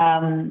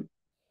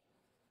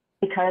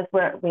 Because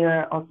we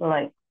were also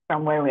like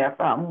from where we are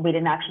from, we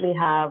didn't actually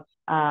have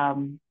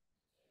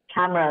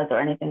cameras or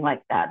anything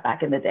like that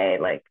back in the day.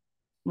 Like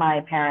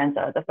my parents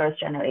are the first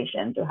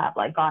generation to have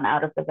like gone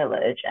out of the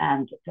village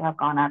and to have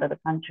gone out of the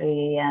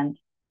country and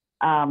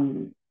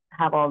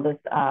have all this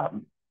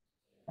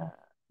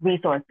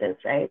resources,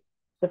 right?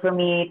 So for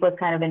me, it was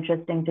kind of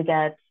interesting to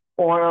get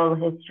oral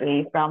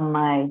history from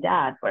my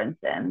dad, for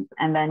instance,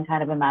 and then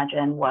kind of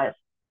imagine what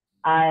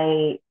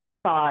I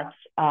thought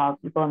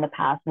people in the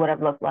past would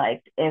have looked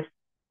like if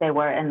they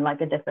were in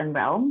like a different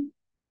realm.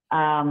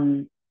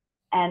 And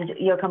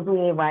you're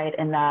completely right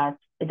in that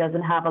it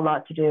doesn't have a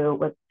lot to do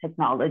with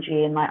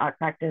technology in my art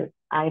practice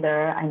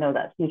either. I know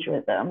that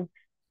futurism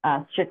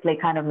strictly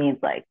kind of means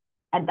like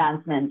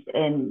advancement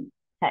in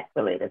tech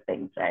related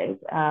things, right?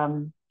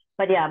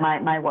 But yeah,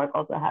 my work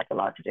also has a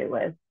lot to do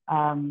with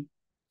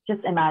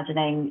just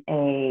imagining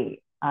a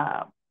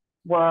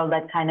world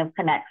that kind of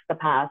connects the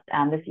past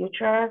and the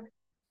future,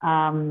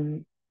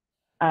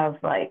 of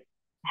like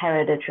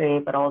hereditary,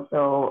 but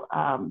also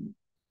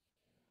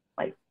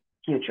like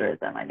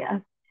futurism, I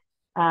guess.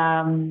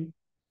 And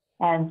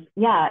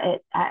yeah,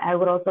 I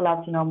would also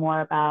love to know more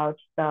about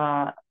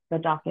the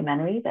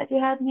documentary that you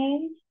had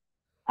made,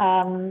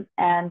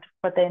 and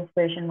what the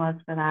inspiration was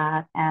for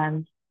that,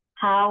 and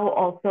how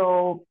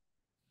also,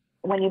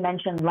 when you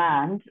mentioned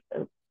land,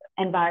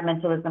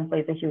 environmentalism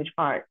plays a huge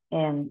part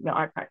in your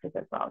art practice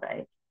as well,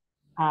 right?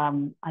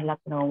 I'd love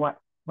to know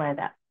where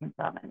that came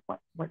from and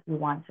what you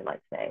want to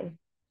like say.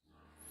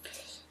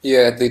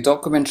 Yeah, the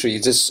documentary you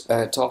just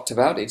talked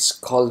about, it's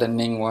called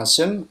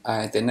Ningwasum.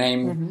 The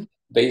name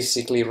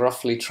basically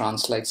roughly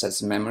translates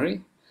as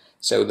memory.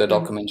 So the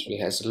documentary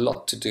has a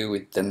lot to do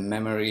with the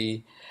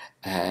memory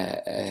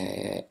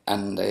and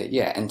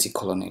yeah,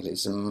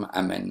 anti-colonialism.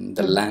 I mean,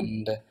 the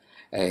land,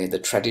 the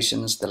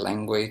traditions, the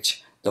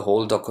language. The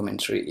whole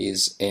documentary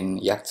is in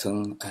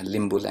Yaktung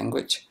Limbu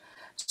language.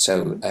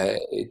 So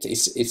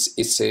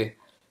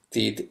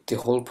the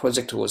whole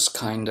project was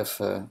kind of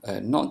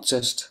not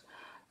just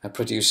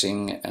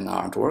producing an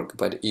artwork,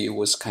 but it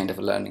was kind of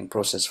a learning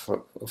process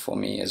for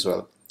me as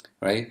well,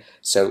 right?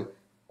 So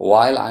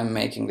while I'm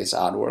making this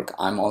artwork,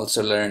 I'm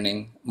also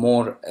learning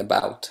more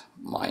about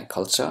my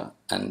culture,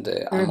 and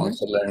I'm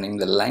also learning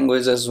the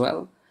language as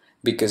well,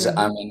 because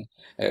I mean,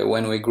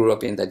 when we grew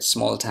up in that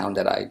small town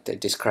that I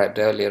described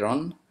earlier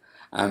on,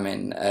 I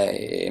mean,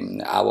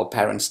 our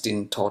parents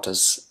didn't taught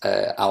us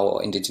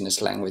our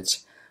indigenous language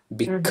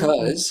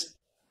because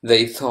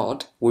they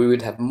thought we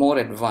would have more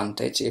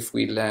advantage if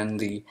we learn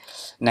the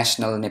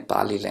national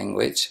Nepali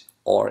language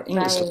or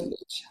English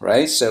language,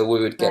 right? So we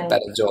would get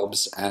better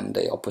jobs and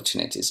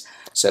opportunities.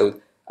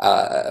 So,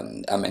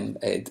 I mean,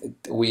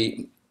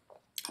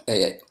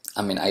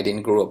 I mean, I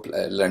didn't grow up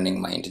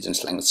learning my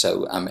indigenous language.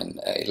 So, I mean,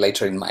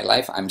 later in my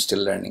life, I'm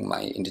still learning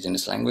my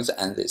indigenous language.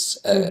 And this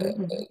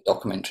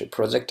documentary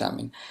project, I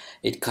mean,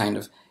 it kind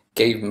of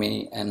gave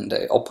me an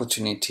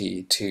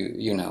opportunity to,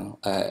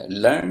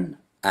 learn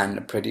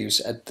and produce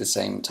at the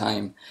same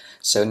time.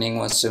 So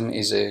Ningwasum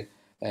is a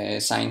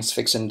science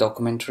fiction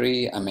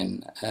documentary. I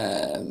mean,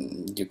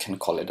 you can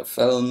call it a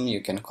film,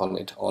 you can call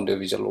it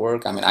audiovisual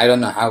work. I mean, I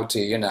don't know how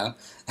to,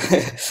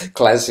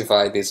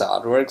 classify these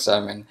artworks.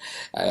 I mean,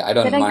 I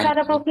don't mind. An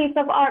incredible piece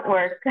of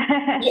artwork.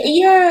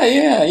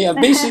 Yeah.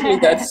 Basically,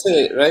 that's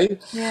it,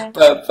 right? Yeah.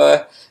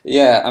 But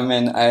yeah, I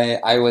mean,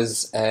 I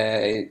was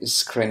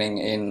screening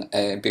in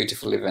a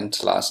beautiful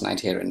event last night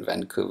here in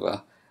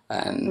Vancouver,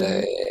 and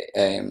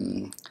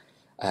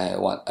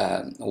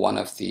one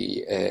of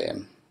the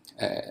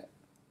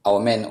our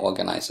main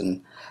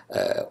organizer,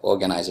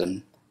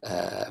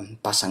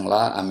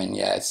 Pasangla. I mean,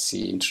 yes,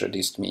 he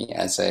introduced me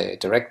as a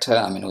director.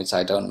 I mean, which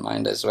I don't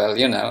mind as well.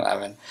 I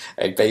mean,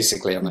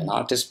 basically I'm an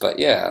artist, but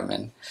yeah, I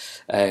mean,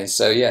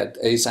 so yeah,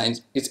 it's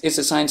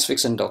a science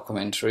fiction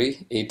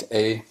documentary.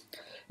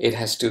 It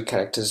has two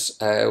characters.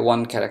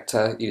 One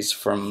character is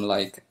from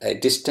like a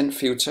distant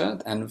future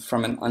and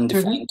from an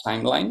undefined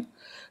timeline,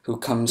 who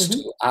comes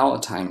to our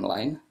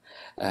timeline,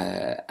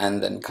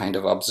 and then kind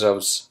of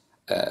observes.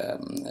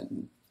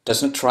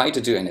 Does not try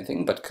to do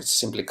anything, but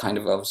simply kind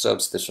of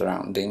observes the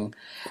surrounding,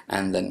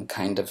 and then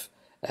kind of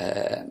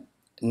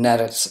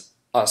narrates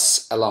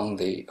us along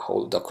the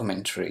whole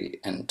documentary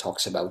and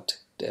talks about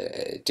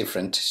the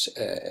different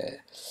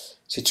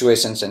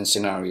situations and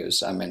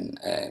scenarios, I mean,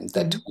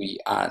 that we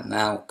are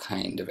now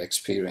kind of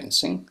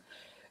experiencing.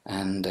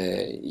 And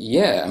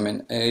yeah, I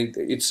mean,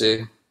 it's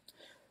a,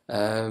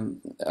 I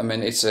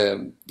mean, it's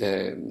a,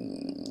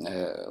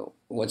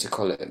 what do you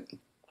call it?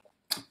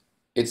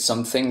 It's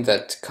something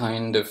that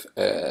kind of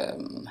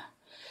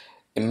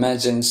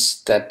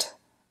imagines that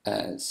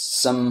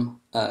some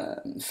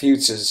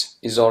futures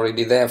is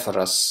already there for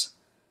us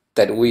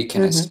that we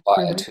can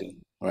aspire to,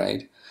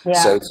 right?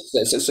 Yeah. So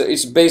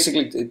it's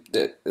basically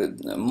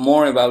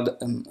more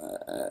about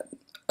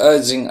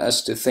urging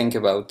us to think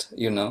about,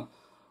 you know,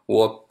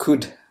 what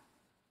could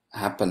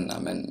happen. I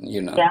mean,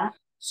 you know, Yeah.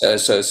 so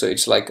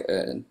it's like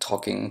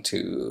talking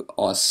to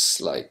us,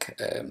 like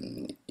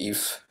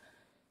if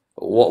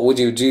what would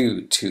you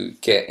do to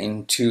get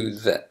into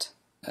that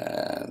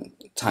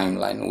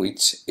timeline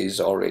which is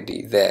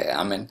already there?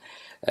 I mean,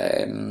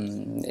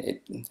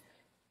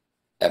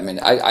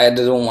 I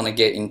don't want to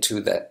get into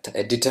that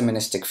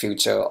deterministic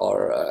future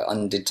or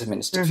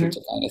undeterministic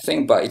future kind of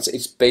thing, but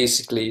it's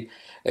basically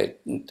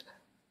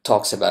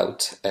talks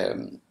about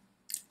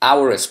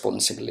our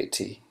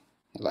responsibility,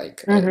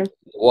 like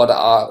what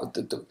are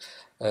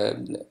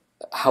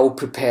how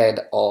prepared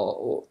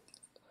or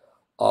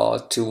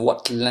to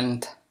what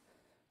length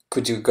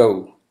could you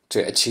go to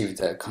achieve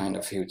that kind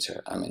of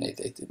future? I mean,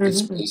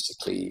 it's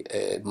basically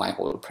my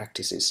whole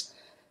practice is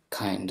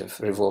kind of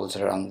revolves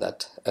around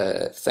that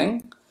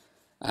thing.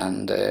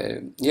 And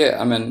yeah,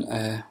 I mean,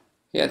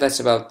 yeah, that's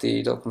about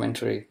the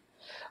documentary.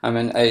 I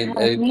mean, I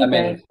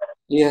mean,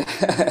 yeah,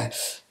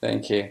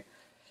 thank you.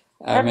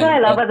 That's what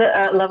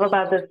I love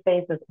about this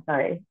space.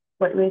 Sorry,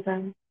 what were you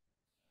saying?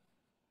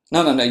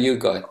 No, you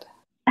go ahead.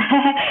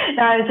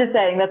 No, I was just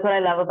saying that's what I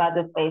love about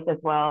this space as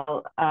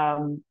well.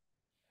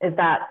 Is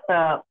that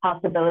the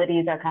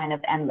possibilities are kind of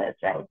endless,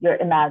 right? You're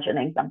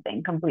imagining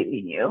something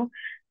completely new.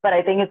 But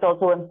I think it's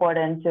also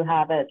important to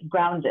have it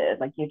grounded,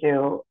 like you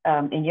do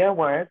in your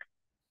work,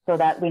 so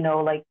that we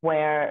know like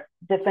where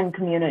different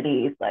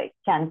communities like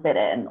can fit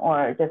in,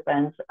 or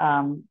different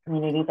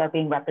communities are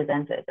being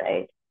represented,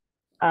 right?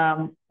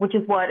 Which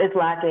is what is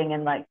lacking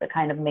in like the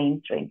kind of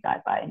mainstream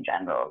sci-fi in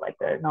general. Like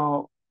there's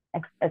no,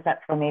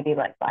 except for maybe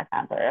like Black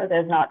Panther,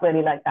 there's not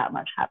really like that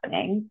much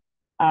happening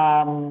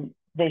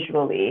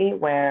visually,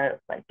 where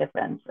like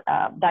different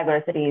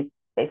diversity is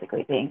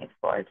basically being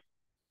explored.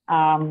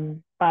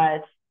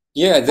 But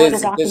yeah, for the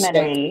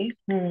documentary,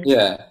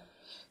 yeah,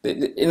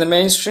 in the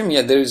mainstream,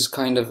 yeah, there is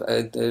kind of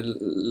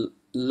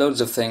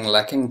loads of things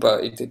lacking,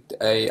 but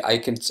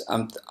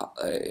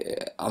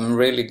I'm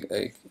really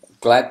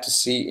glad to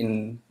see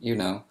in, you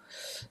know,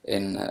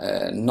 in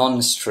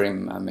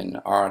non-stream, I mean,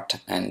 art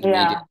and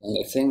media kind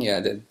of thing. Yeah,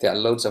 there are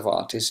loads of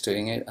artists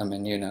doing it. I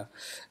mean, you know,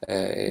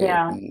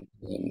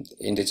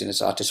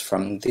 indigenous artists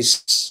from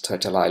this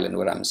turtle island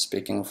where I'm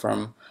speaking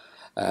from,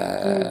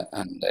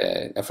 and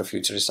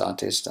Afrofuturist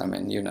artists. I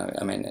mean, you know,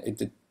 I mean,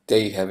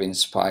 they have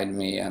inspired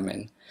me. I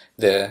mean,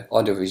 the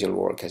audiovisual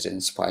work has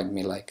inspired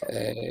me like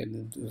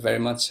very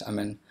much. I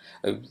mean,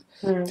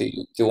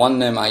 the one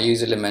name I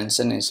usually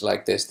mention is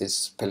like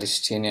this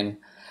Palestinian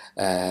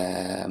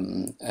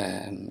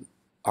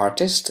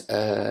artist,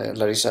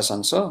 Larissa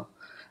Sanso.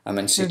 I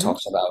mean, she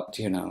talks about,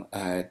 you know,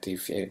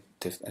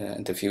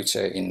 the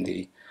future in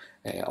the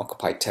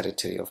occupied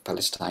territory of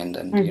Palestine,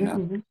 and you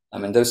know, I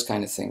mean, those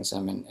kind of things. I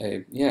mean,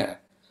 yeah,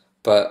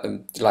 but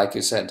like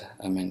you said,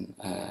 I mean,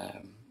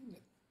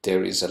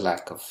 there is a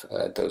lack of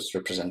those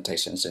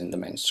representations in the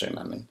mainstream.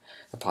 I mean,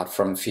 apart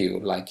from a few,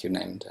 like you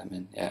named. I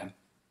mean, yeah.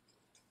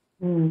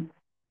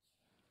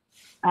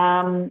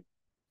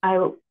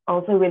 I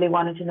also really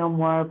wanted to know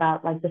more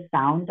about like the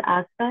sound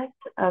aspect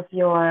of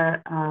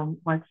your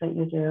works that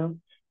you do.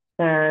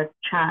 The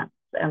chants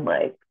and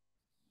like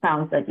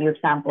sounds that you've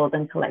sampled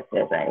and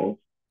collected, right?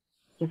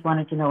 Just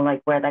wanted to know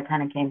like where that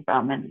kind of came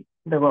from and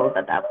the role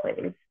that that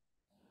plays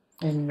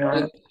in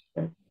your.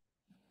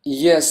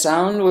 Yeah,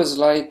 sound was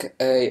like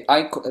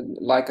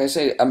like I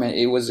say, I mean,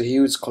 it was a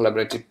huge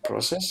collaborative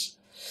process,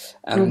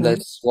 and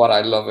that's what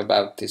I love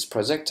about this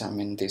project. I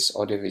mean, this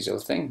audiovisual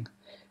thing,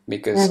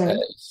 because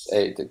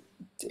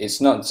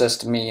it's not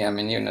just me. I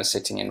mean, you know,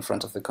 sitting in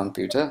front of the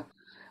computer.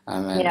 I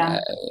mean,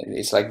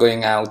 it's like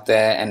going out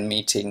there and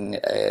meeting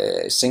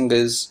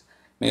singers,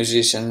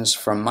 musicians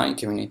from my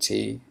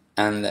community,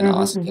 and then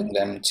asking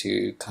them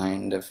to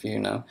kind of, you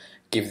know,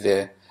 give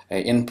their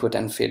input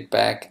and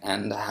feedback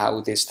and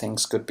how these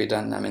things could be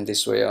done, I mean,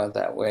 this way or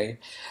that way.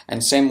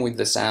 And same with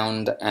the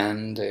sound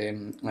and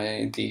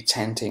the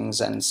chantings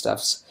and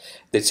stuffs.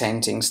 The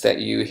chantings that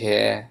you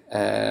hear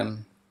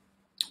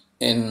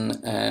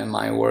in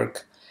my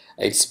work,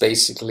 it's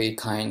basically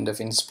kind of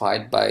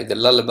inspired by the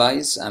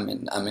lullabies. I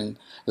mean,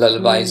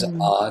 lullabies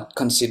are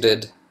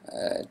considered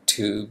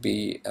to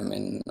be, I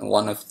mean,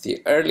 one of the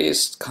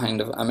earliest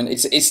kind of, I mean,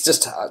 it's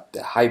just a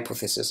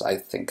hypothesis, I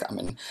think. I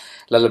mean,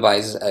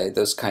 lullabies,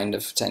 those kind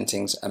of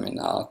chantings, I mean,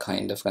 are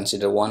kind of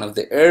considered one of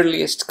the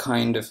earliest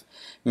kind of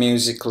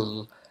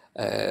musical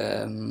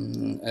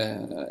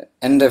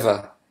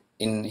endeavor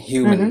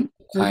inhuman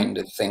kind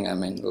of thing. I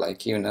mean,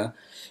 like, you know,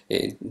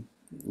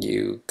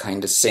 you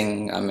kind of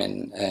sing, I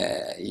mean,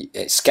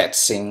 scat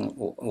sing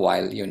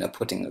while, you know,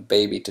 putting a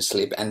baby to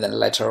sleep. And then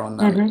later on,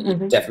 I mean,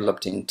 it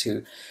developed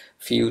into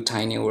few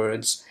tiny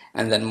words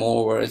and then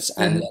more words,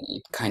 and then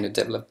it kind of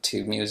developed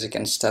to music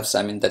and stuff. So,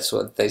 I mean, that's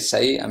what they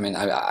say. I mean,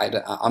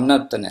 I'm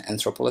not an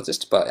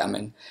anthropologist, but I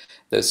mean,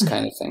 those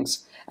kind of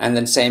things. And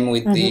then same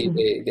with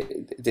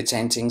the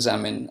chantings. I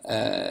mean,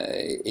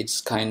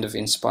 it's kind of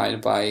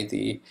inspired by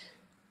the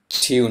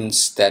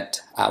tunes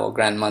that our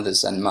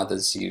grandmothers and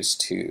mothers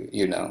used to,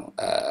 you know,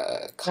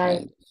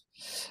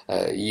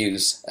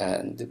 use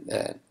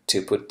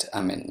to put,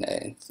 I mean,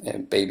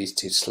 babies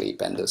to sleep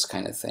and those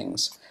kind of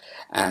things.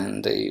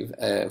 And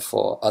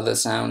for other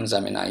sounds, I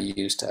mean, I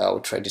used our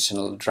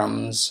traditional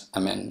drums. I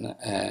mean,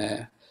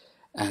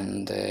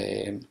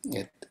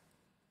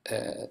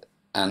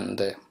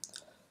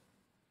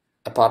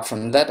 apart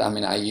from that, I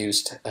mean, I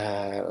used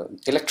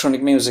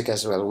electronic music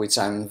as well, which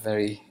I'm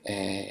very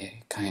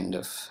kind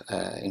of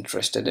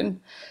interested in.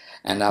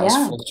 And I was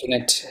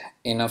fortunate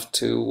enough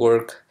to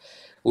work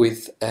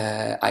with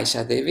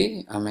Aisha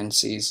Devi. I mean,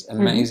 she's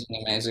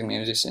amazing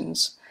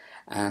musicians,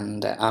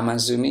 and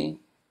Amazumi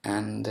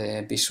and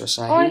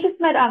Biswasahi. Oh, I just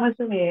met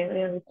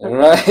Amazumi.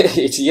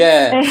 Right,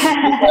 yeah. You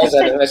guys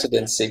had a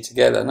residency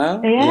together,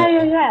 no?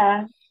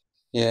 Yeah.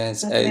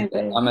 Yes,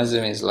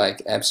 Amazumi is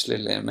like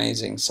absolutely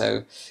amazing.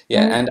 So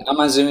yeah, and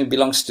Amazumi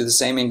belongs to the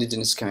same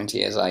indigenous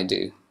community as I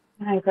do.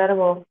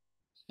 Incredible.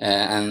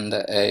 And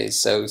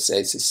so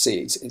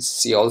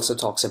she also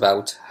talks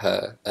about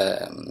her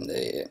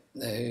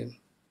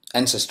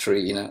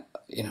ancestry, you know,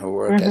 in her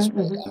work as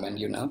well. I mean,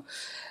 you know,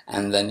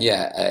 and then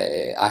yeah,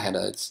 I had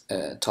a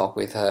talk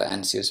with her,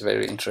 and she was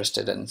very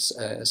interested and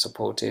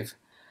supportive,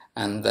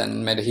 and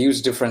then made a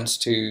huge difference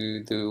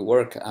to the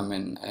work. I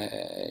mean,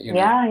 you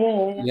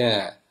know,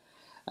 yeah,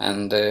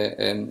 and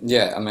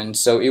yeah, I mean,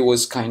 so it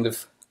was kind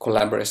of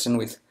collaboration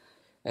with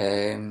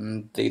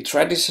the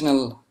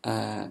traditional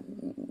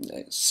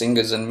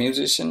singers and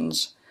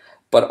musicians,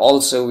 but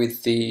also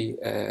with the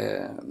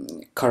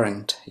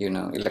current, you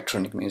know,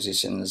 electronic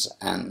musicians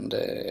and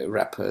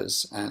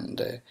rappers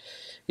and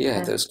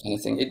yeah, those kind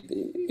of things.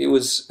 It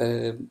was,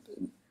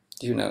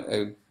 you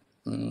know,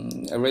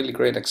 a really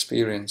great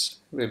experience.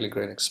 Really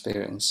great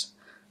experience.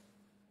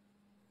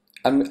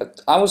 I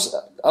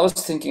was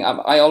thinking.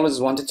 I always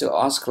wanted to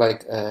ask,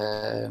 like,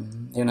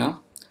 you know,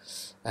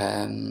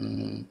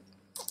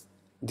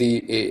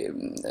 the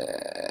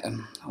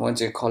what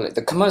do you call it?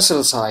 The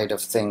commercial side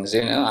of things.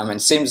 You know, I mean,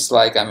 seems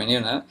like, I mean,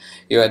 you know,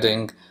 you are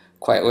doing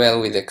quite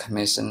well with the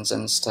commissions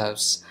and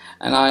stuffs.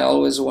 And I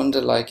always wonder,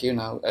 like, you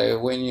know,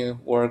 when you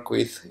work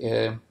with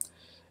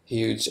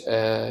huge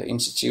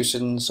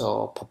institutions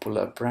or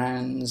popular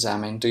brands, I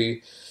mean,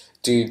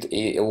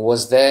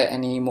 was there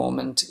any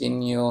moment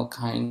in your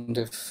kind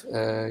of,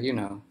 you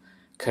know,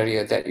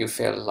 career that you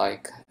felt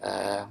like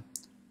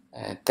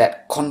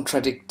that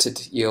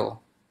contradicted your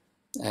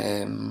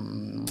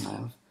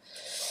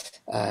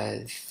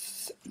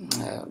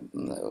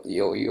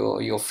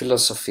your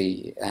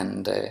philosophy,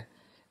 and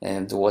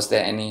was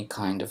there any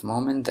kind of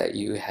moment that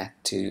you had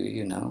to,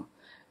 you know,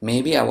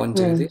 maybe I won't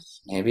do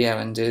this, maybe I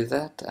won't do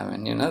that? I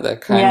mean, you know,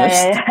 that kind of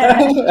stuff.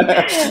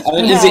 I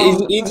mean, is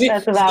it easy?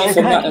 That's a valid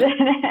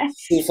question.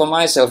 See, for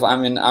myself, I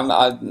mean, I'm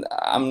not.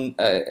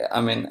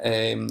 I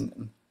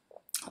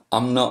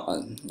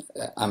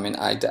mean,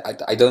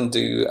 I don't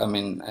do. I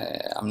mean,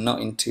 I'm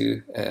not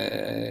into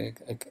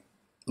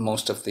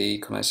most of the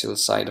commercial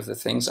side of the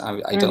things.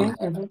 I don't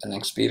have an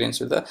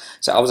experience with that.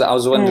 So I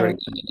was wondering.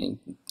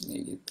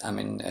 I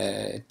mean,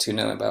 to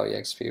know about your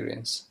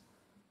experience.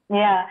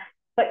 Yeah,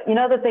 but you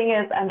know, the thing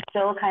is, I'm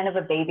still kind of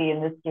a baby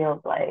in this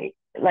field. Like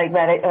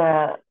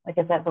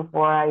I said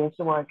before, I used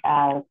to work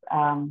as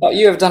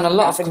you have done a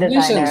lot of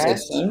commission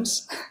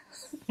systems.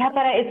 Yeah,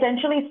 but I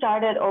essentially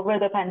started over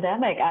the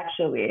pandemic,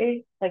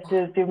 actually, like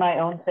to do my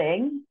own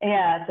thing.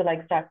 Yeah, to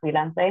like start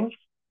freelancing.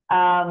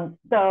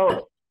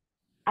 So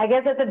I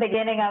guess at the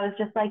beginning I was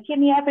just like, give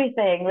me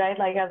everything, right?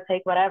 Like I'll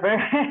take whatever,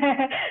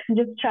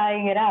 just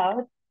trying it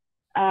out.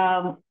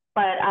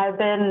 But I've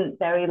been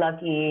very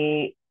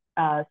lucky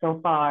so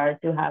far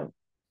to have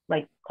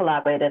like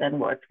collaborated and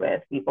worked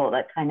with people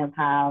that kind of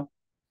have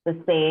the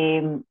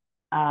same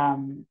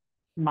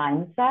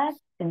mindset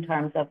in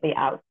terms of the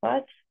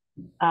output.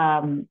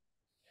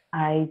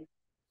 I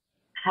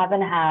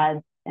haven't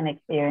had an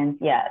experience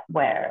yet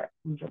where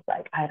I'm just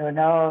like, I don't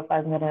know if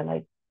I'm gonna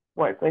like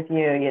work with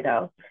you, you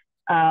know.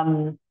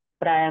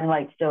 But I am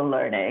like still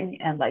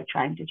learning and like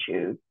trying to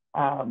choose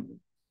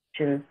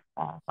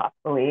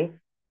thoughtfully.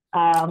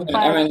 But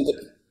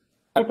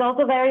it's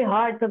also very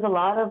hard because a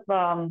lot of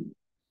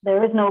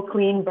there is no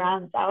clean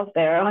brands out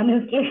there,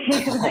 honestly.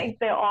 Like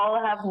they all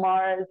have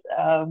Mars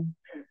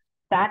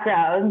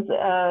backgrounds.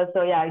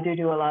 So yeah, I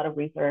do a lot of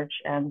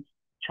research and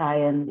try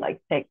and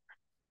like pick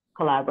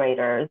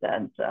collaborators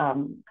and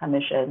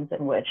commissions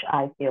in which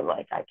I feel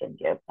like I can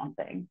give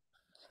something.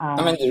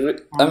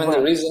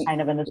 The reason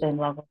kind of in the same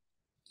level.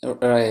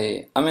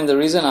 Right. I mean, the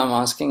reason I'm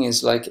asking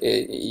is like,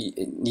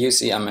 you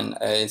see, I mean,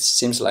 it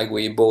seems like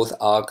we both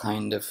are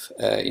kind of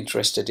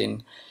interested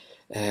in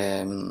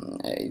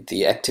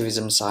the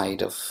activism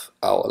side of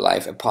our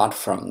life, apart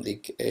from the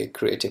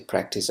creative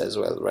practice as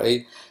well,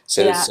 right?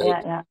 So, Yeah, so,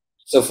 yeah, yeah.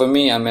 so for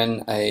me, I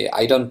mean,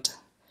 I don't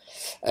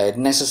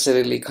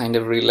necessarily kind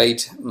of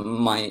relate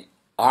my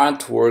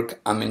artwork,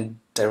 I mean,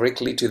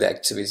 directly to the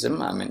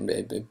activism. I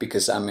mean,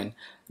 because I mean,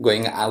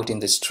 going out in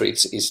the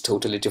streets is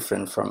totally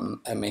different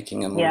from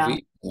making a Yeah,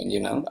 movie. I mean, you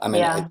know, I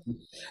mean, yeah.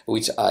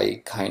 which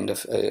I kind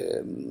of,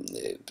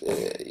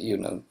 you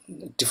know,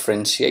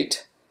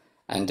 differentiate.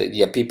 And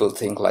yeah, people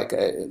think like,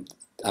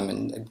 I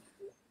mean,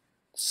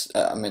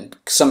 I mean,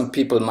 some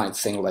people might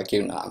think like,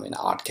 you know, I mean,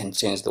 art can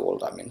change the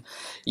world. I mean,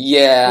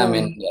 yeah, I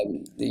mean,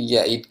 Mm,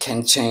 yeah, it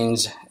can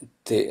change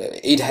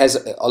it has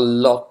a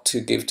lot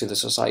to give to the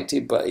society,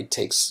 but it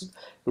takes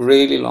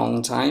really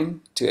long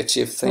time to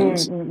achieve mm,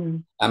 things. mm,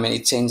 mm. I mean,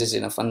 it changes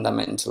in a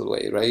fundamental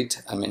way, right?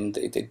 I mean,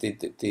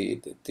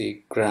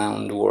 the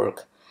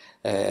groundwork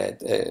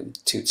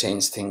to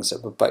change things,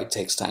 but it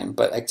takes time.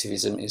 But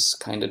activism is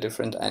kind of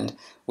different, and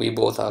we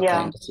both are Yeah,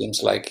 kind of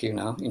seems like, you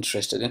know,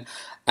 interested in.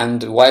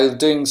 And while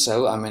doing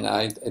so, I mean,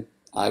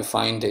 I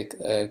find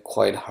it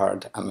quite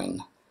hard. I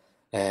mean,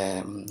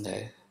 um,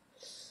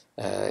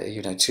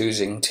 you know,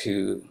 choosing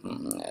to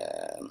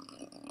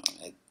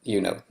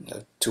you know,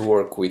 to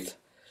work with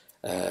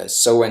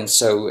so and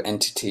so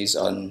entities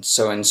on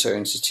so and so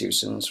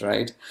institutions,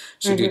 right?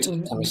 Should mm-hmm, you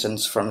take mm-hmm.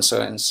 permissions from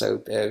so and so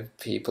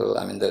people?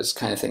 I mean, those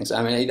kind of things.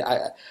 I mean,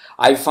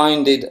 I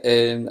find it.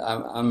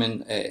 I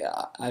mean,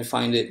 I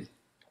find it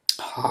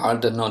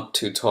hard not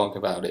to talk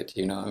about it.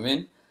 You know what I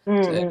mean? Mm,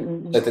 So, mm,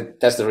 mm, mm.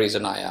 that's the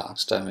reason I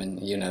asked. I mean,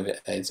 you know,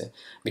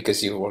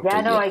 because you worked Yeah,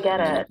 a no, year I get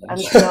in a it.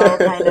 I'm bunch. still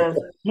kind of,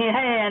 yeah,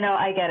 yeah, no,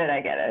 I get it,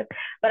 I get it.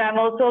 But I'm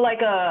also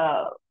like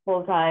a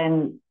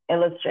full-time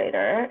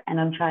illustrator, and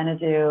I'm trying to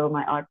do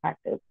my art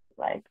practice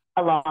like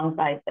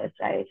alongside this,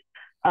 right?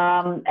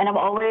 And I'm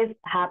always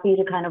happy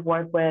to kind of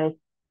work with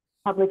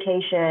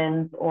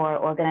publications or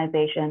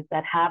organizations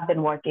that have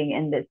been working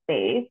in this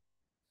space,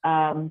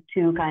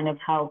 to kind of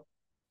help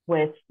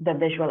with the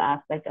visual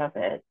aspect of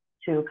it,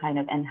 to kind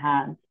of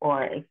enhance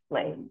or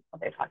explain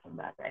what they're talking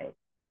about, right?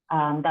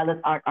 Dalit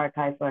Art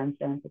Archive, for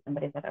instance, is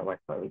somebody that I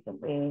worked for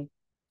recently.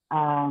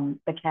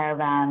 The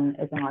Caravan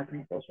is an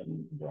organization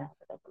in India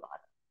that does a lot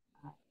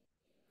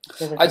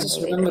of I citizen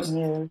just remember. related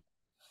news.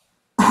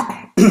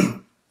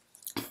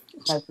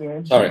 That's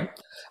weird. Sorry,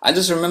 I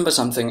just remember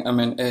something. I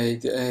mean,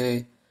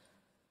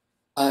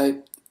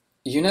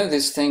 you know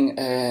this thing,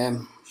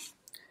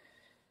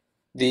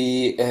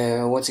 the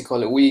what's it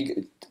called?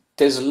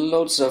 There's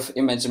lots of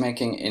image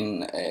making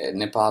in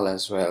Nepal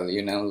as well.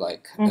 You know,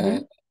 like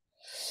Mm-hmm.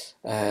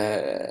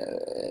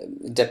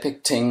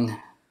 depicting,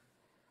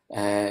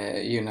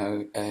 you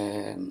know,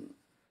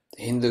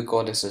 Hindu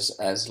goddesses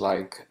as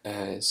like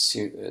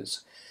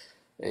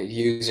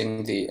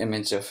using the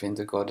image of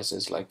Hindu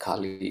goddesses like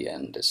Kali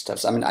and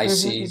stuff. I mean, I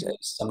see Mm-hmm.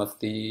 some of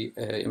the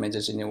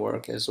images in your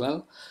work as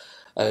well.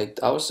 I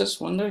was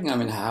just wondering, I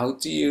mean, how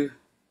do you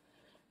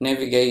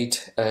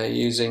navigate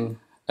using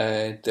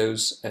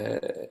those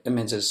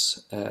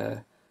images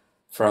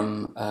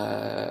from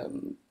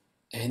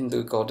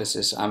Hindu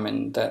goddesses? I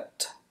mean,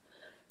 that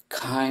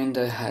kind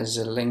of has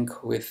a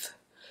link with,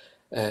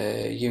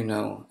 you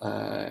know,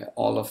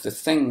 all of the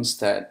things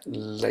that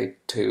lead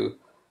to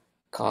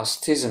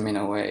casteism in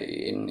a way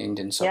in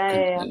Indian Yeah,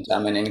 yeah, yeah. subcontinent. I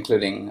mean,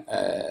 including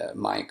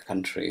my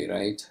country,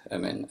 right? I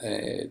mean,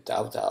 I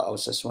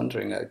was just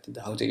wondering,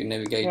 how do you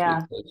navigate with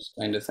Yeah. those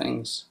kind of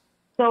things?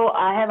 So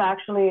I have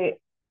actually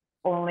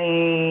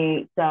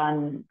only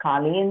done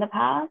Kali in the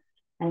past,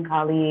 and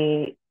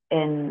Kali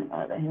in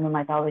the Hindu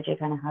mythology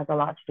kind of has a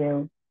lot to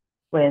do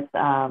with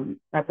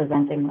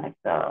representing like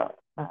the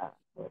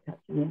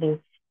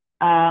community.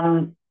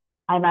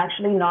 I'm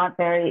actually not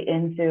very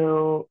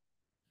into.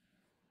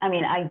 I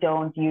mean, I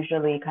don't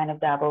usually kind of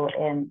dabble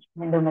in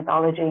Hindu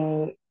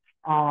mythology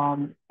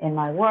in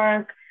my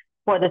work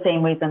for the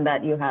same reason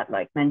that you had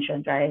like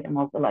mentioned, right? I'm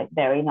also like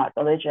very not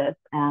religious,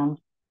 and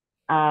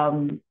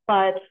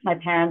but my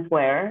parents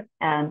were,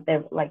 and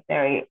they're like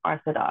very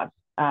orthodox,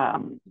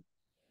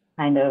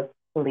 kind of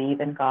believe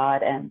in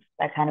God, and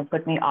that kind of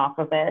put me off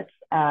of it,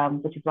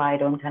 which is why I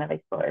don't kind of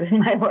explore it in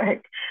my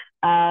work.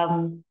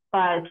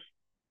 But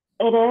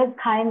it is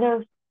kind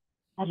of,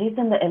 at least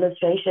in the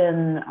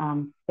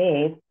illustration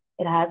space,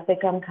 it has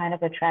become kind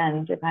of a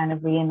trend to kind of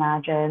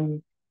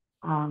reimagine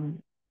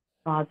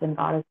gods and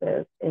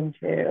goddesses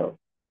into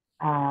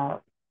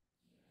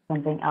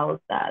something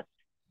else that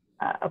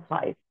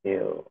applies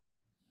to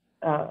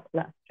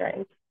left,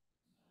 right?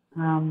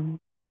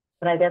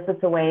 But I guess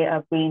it's a way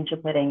of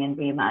reinterpreting and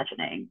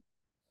reimagining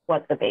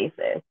what the base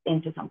is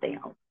into something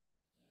else.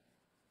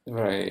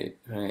 Right,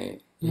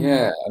 right. Mm.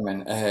 Yeah, I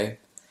mean,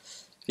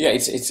 yeah,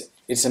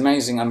 it's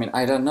amazing. I mean,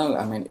 I don't know.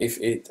 I mean,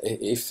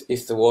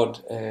 if the word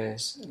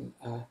is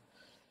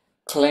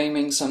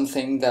claiming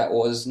something that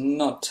was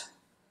not,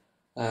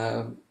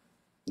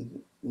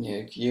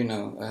 you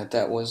know,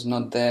 that was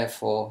not there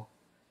for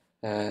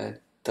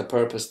the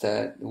purpose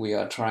that we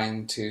are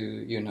trying to,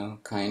 you know,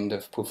 kind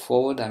of put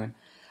forward. I mean,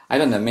 I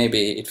don't know,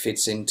 maybe it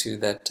fits into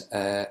that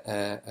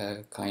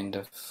kind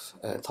of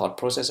thought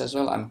process as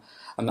well. I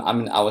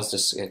mean, I was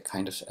just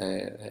kind of,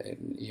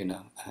 you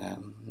know,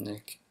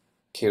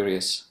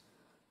 curious.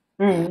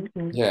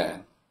 Yeah.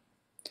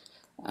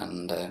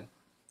 And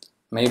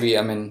maybe,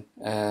 I mean,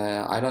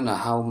 I don't know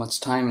how much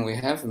time we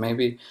have.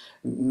 Maybe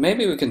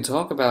we can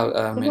talk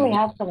about. Maybe we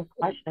have some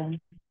questions.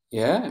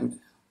 Yeah.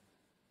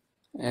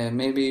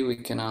 Maybe we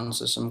can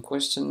answer some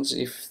questions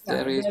if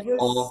there is.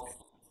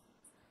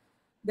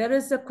 There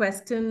is a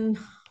question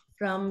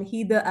from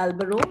Heather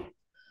Albaro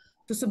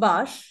to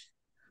Subash.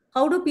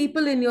 How do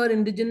people in your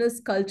indigenous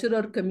culture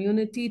or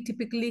community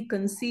typically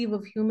conceive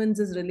of humans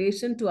as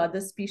relation to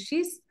other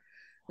species?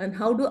 And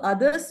how do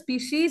other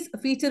species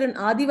feature in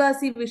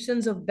Adivasi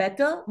visions of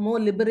better,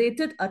 more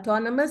liberated,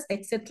 autonomous,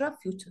 etc.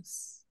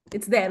 futures?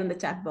 It's there in the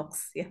chat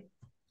box. Yeah.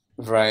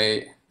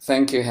 Right.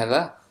 Thank you,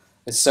 Heather.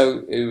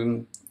 So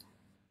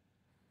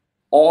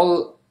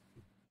all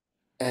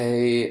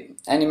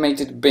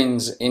animated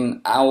beings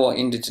in our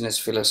indigenous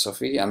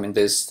philosophy, I mean,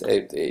 there's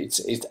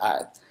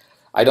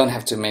I don't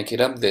have to make it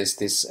up. There's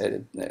this.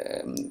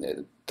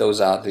 Those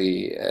are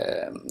the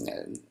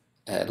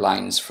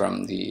lines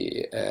from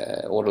the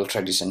oral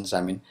traditions.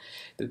 I mean,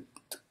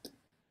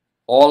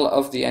 all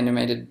of the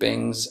animated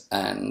beings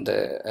and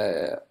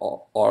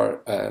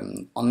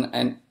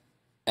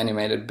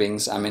animated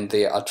beings, I mean,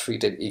 they are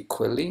treated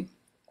equally.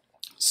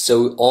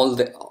 So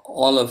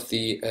all of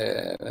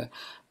the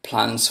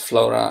plants,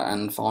 flora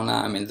and fauna,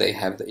 I mean, they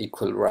have the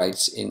equal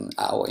rights in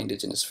our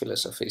indigenous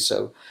philosophy.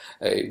 So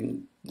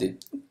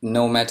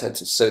no matter,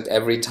 so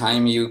every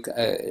time you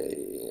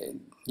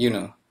you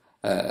know,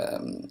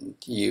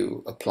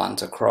 you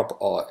plant a crop,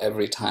 or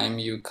every time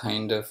you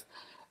kind of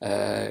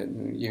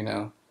you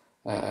know,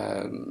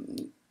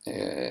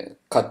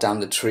 cut down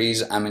the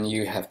trees, I mean,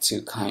 you have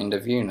to kind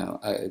of, you know,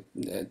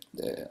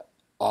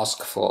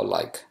 ask for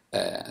like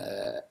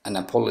an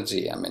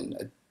apology, I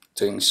mean,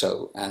 doing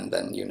so, and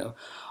then, you know,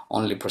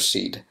 only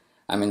proceed.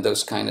 I mean,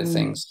 those kind of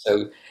things.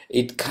 So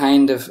it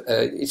kind of,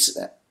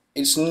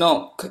 it's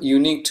not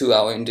unique to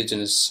our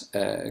indigenous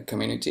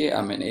community.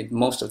 I mean,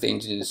 most of the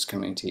indigenous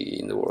community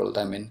in the world,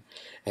 I mean,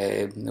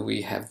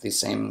 we have the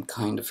same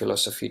kind of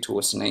philosophy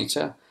towards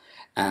nature.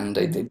 And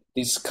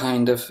this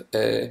kind of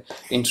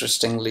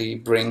interestingly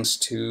brings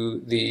to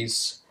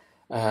these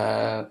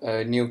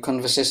new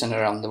conversation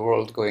around the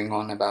world going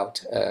on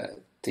about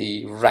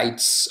the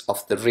rights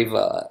of the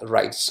river,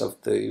 rights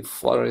of the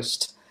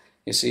forest.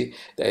 You see,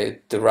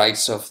 the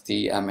rights of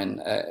the, I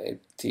mean,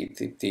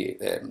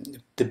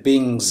 the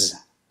beings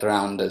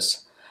around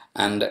us.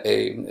 And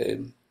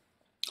in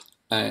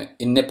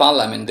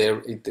Nepal, I mean,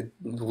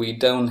 we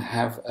don't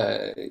have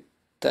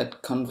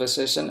that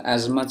conversation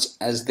as much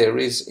as there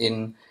is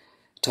in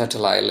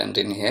Turtle Island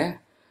in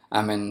here.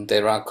 I mean,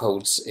 there are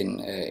codes in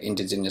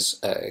indigenous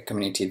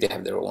community. They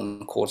have their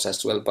own codes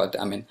as well. But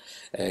I mean,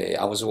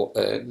 I was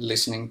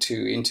listening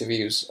to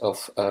interviews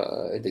of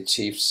the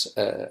chiefs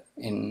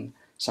in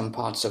some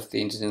parts of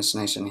the indigenous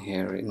nation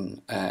here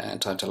in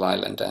Turtle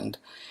Island, and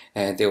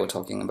they were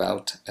talking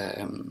about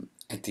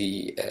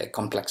the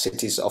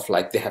complexities of,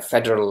 like, they have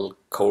federal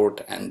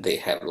court and they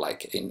have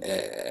like in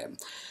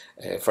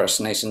First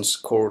Nations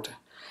court,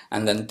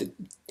 and then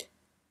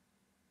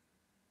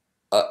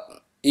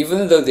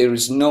even though there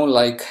is no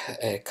like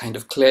kind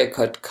of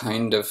clear-cut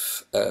kind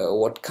of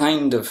what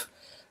kind of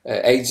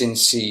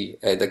agency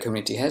the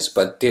community has,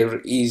 but there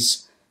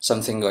is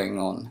something going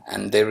on,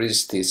 and there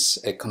is this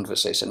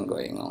conversation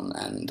going on,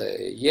 and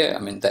yeah, I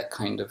mean, that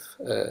kind of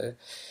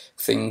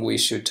thing we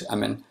should, I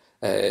mean,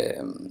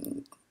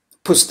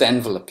 push the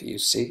envelope, you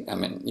see. I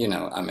mean, you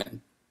know, I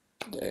mean,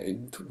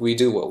 we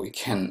do what we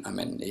can, I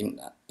mean,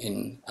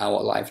 in our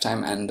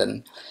lifetime, and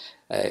then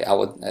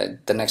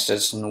the next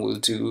generation will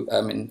do,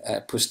 I mean,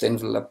 push the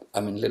envelope, I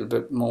mean, a little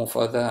bit more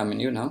further, I mean,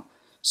 you know.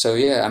 So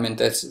yeah, I mean,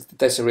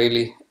 that's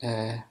really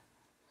the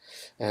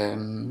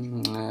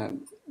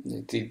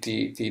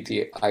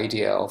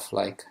idea of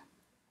like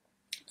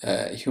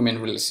human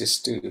relations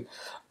to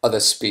other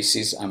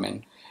species. I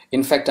mean,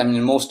 in fact, I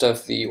mean, most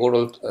of the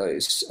oral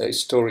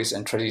stories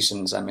and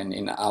traditions, I mean,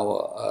 in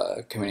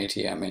our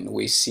community, I mean,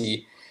 we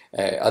see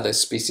other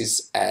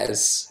species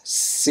as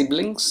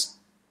siblings.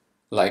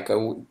 Like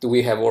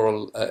we have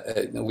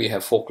we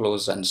have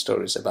folklores and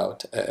stories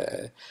about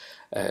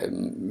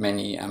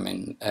many, I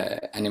mean,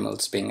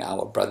 animals being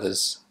our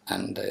brothers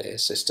and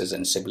sisters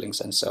and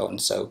siblings and so on.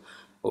 So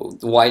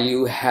while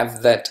you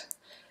have that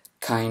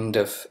kind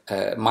of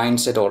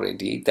mindset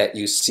already, that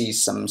you see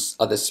some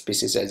other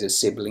species as your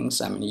siblings,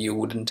 I mean, you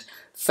wouldn't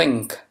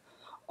think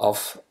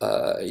of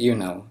you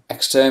know,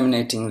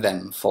 exterminating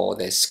them for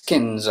their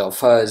skins or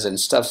furs and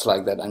stuff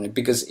like that. I mean,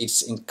 because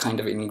it's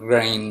kind of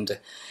ingrained,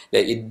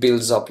 that it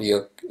builds up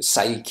your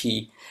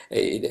psyche.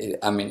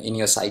 I mean, in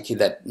your psyche,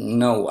 that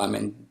no, I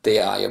mean, they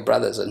are your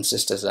brothers and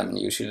sisters. I mean,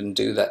 you shouldn't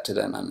do that to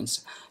them. I mean,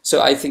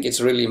 so I think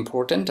it's really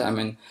important. I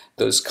mean,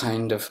 those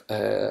kind of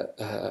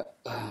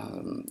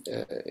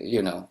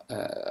you know,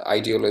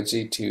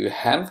 ideology to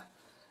have.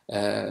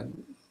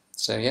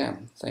 So yeah,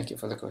 thank you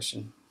for the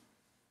question.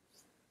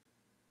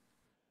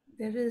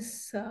 There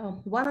is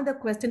one other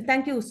question.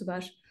 Thank you,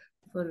 Subash,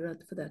 for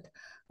that.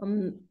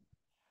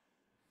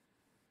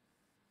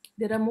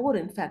 There are more,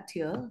 in fact,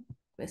 here.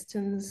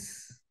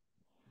 Questions.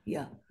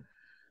 Yeah.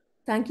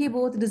 Thank you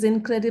both. It is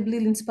incredibly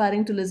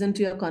inspiring to listen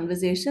to your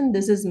conversation.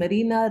 This is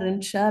Marina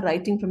Rinsha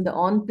writing from the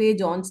On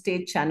Page On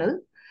Stage channel.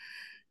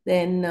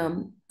 Then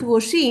to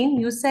Osheen,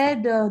 you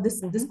said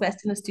this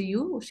question is to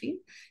you, Osheen.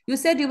 You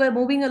said you were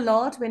moving a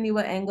lot when you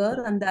were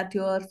younger and that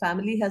your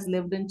family has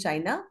lived in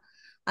China.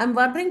 I'm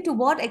wondering to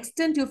what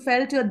extent you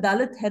felt your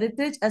Dalit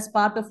heritage as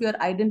part of your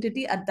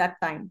identity at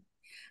that time.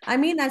 I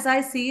mean, as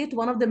I see it,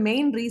 one of the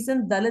main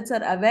reasons Dalits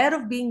are aware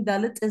of being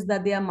Dalits is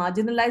that they are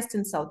marginalized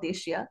in South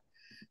Asia.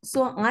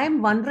 So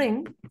I'm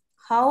wondering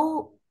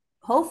how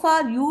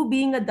far you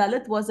being a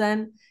Dalit was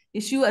an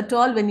issue at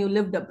all when you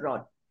lived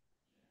abroad.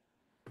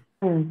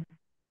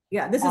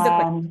 Yeah, this is the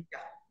question.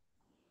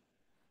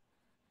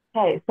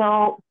 Okay,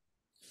 so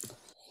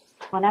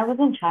when I was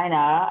in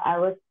China, I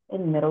was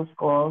in middle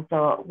school,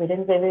 so we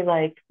didn't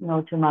really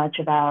know too much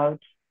about.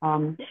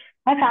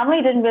 My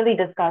family didn't really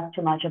discuss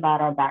too much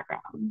about our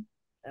background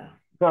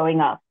growing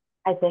up.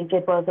 I think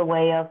it was a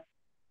way of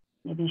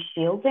maybe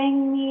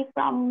shielding me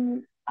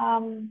from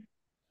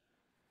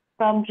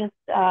just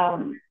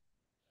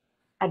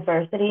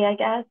adversity, I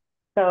guess.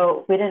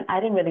 So I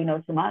didn't really know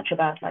too much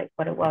about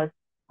what it was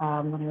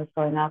when I was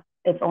growing up.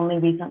 It's only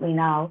recently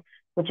now,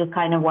 which is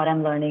kind of what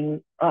I'm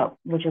learning,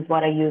 which is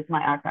what I use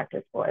my art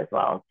practice for as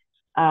well,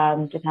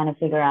 to kind of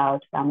figure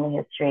out family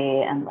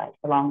history and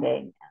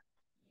belonging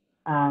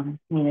and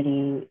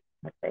community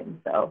things.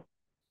 So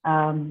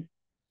I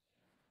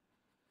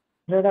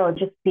don't know,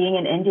 just being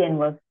an Indian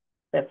was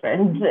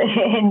different.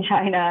 In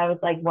China, I was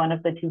one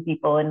of the 2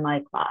 people in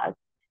my class.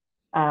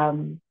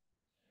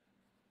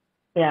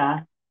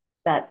 Yeah,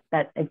 that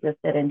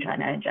existed in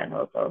China in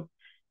general. So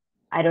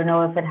I don't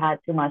know if it had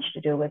too much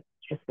to do with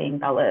just being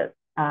Dalit,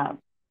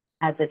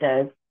 as it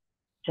does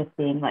just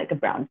being a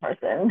brown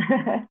person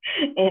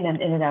in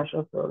an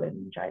international school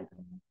in China.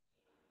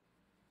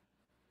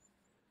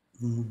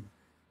 I'm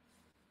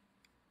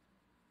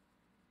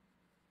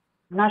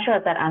not sure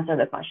if that answered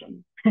the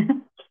question.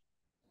 I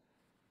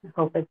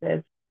hope it did.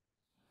 I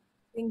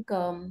think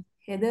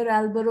Heather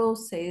Albero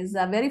says,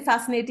 very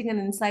fascinating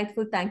and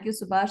insightful. Thank you,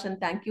 Subash, and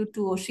thank you to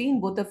Osheen.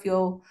 Both of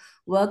your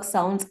work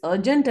sounds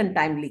urgent and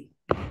timely.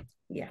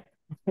 Yeah.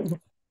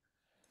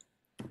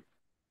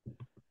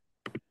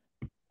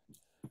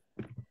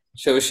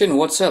 So Osheen,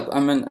 what's up? I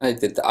mean,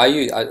 are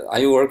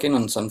you working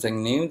on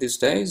something new these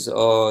days,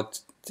 or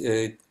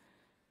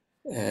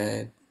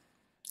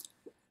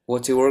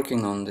what are you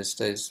working on these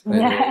days? By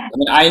the way? I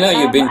mean, I know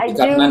you've been to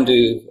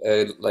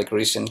Kathmandu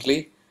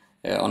recently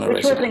on a which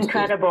was residency.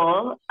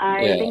 incredible.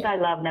 I think I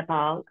love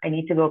Nepal. I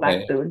need to go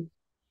back soon.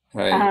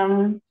 Right.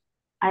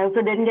 I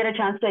also didn't get a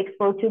chance to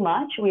explore too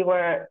much.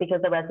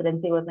 Because the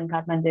residency was in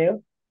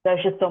Kathmandu.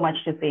 There's just so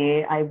much to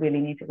see. I really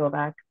need to go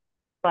back.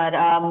 But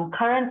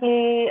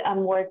currently,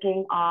 I'm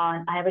working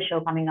on. I have a show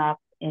coming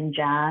up in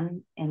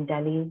Jan in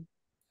Delhi,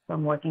 so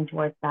I'm working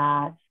towards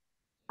that.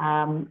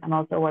 I'm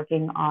also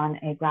working on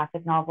a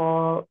graphic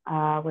novel,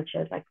 which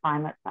is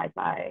climate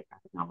sci-fi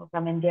graphic novel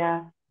from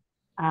India.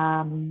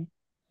 And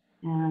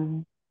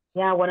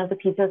yeah, one of the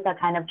pieces that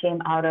kind of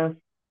came out of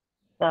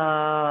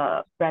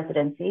the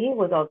residency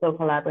was also a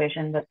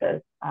collaboration with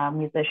this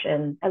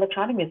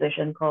electronic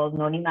musician called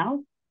Noni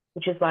Mouse,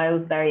 which is why I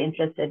was very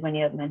interested when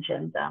you had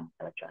mentioned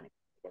electronic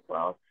music as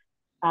well.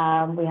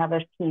 We have a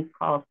piece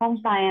called Home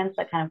Science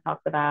that kind of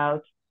talks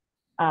about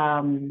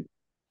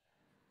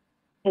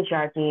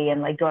patriarchy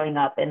and growing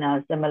up in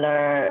a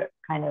similar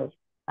kind of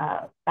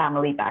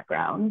family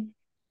background,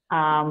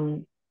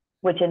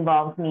 which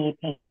involves me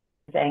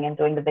painting and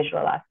doing the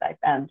visual aspect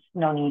and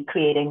Noni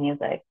creating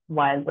music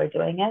while we're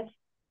doing it.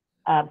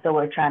 So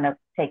we're trying to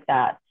take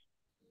that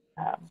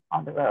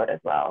on the road as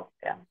well.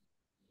 Yeah.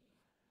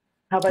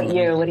 How about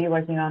you? What are you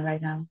working on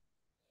right now?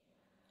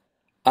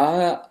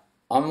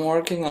 I'm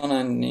working on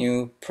a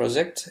new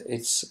project.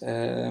 It's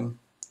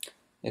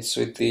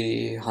with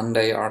the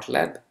Hyundai Art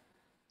Lab.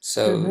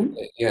 So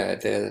yeah,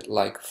 there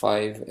are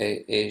 5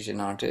 Asian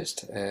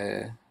artists,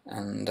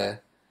 and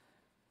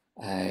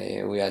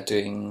we are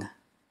doing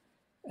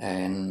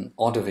an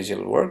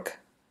audiovisual work.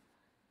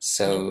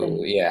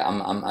 So yeah,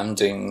 I'm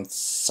doing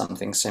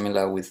something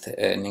similar with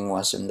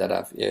Ningwasum that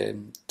I've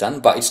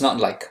done, but it's not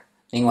like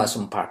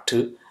Ningwasum Part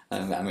 2.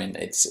 I mean,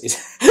 it's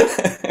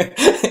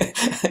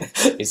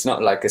it's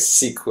not like a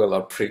sequel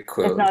or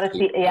prequel. It's not a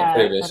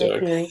previous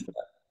work.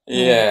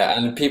 Yeah,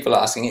 and people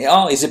are asking,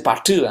 "Oh, is it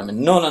Part 2?" I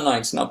mean, no,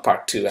 it's not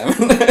Part 2. I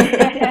mean,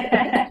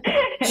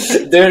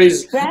 there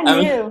is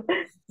brand new.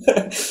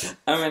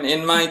 I mean,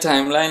 in my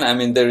timeline, I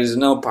mean, there is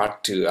no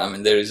Part 2. I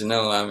mean, there is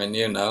no,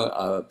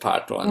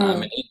 Part 1. I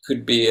mean, it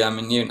could be, -1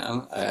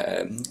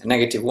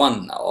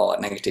 or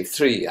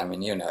 -3. I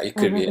mean, it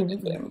could be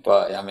anything.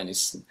 But I mean,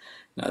 it's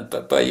not.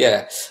 But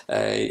yeah,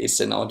 it's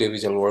an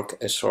audiovisual work,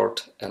 a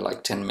short,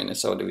 10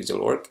 minutes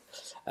audiovisual work,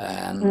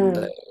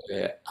 and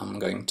I'm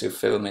going to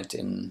film it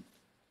in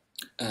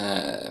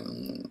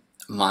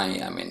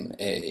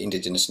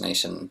indigenous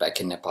nation back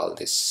in Nepal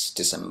this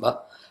December.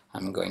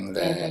 I'm going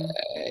there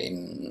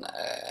in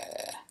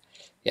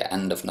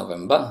end of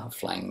November,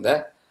 flying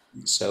there.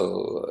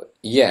 So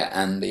yeah,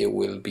 and they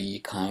will be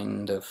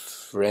kind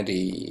of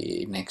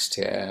ready next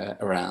year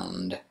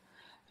around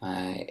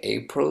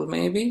April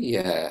maybe,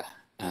 yeah,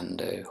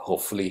 and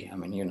hopefully,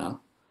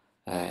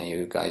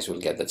 you guys will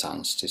get the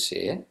chance to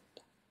see it.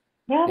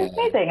 Yeah, that's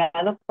amazing.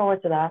 I look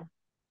forward to that.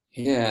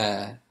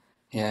 Yeah,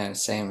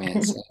 same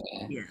here.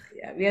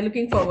 Yeah, we are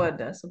looking forward,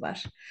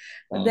 Subash.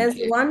 There's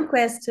one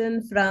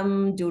question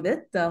from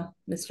Judith,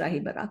 Ms.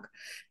 Rahi Barak.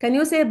 Can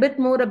you say a bit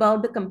more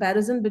about the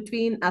comparison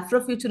between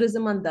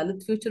Afrofuturism and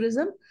Dalit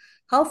Futurism?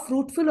 How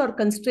fruitful or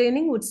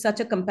constraining would such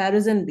a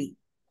comparison be?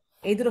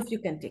 Either of you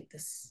can take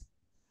this.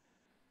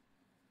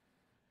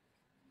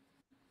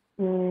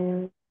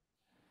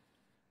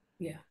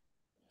 Yeah.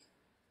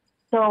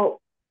 So,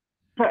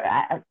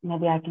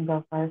 maybe I can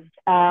go first.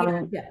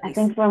 I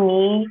think for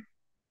me,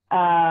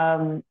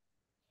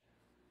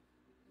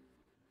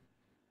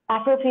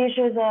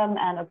 Afrofuturism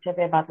and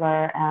Octavia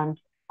Butler and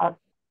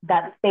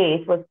that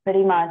space was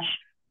pretty much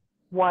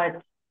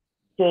what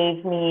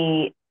gave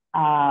me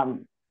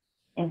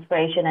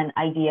inspiration and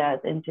ideas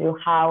into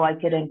how I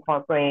could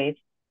incorporate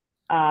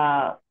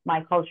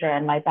my culture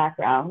and my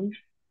background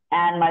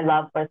and my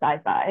love for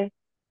sci-fi,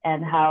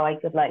 and how I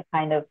could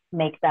kind of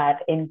make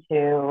that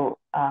into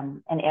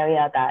an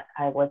area that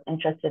I was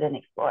interested in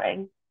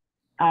exploring.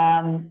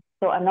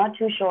 So I'm not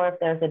too sure if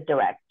there's a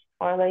direct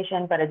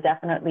correlation, but it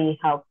definitely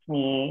helped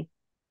me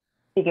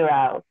figure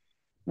out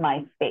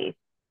my space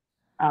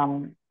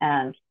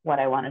and what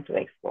I wanted to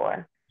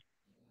explore.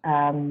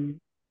 How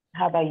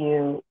about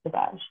you,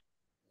 Subash?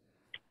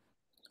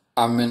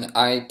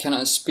 I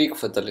cannot speak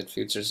for Dalit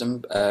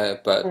Futurism,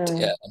 but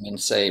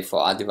say for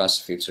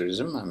Adivasi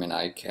Futurism,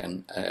 I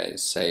can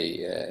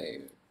say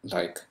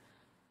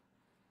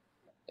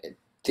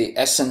the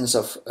essence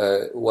of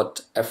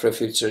what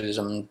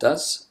Afrofuturism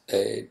does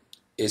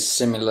is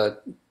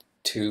similar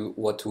to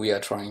what we are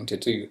trying to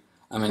do.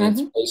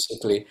 It's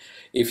basically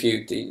if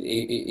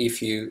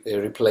you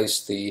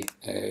replace the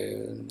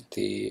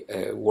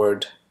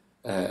word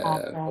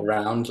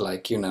around,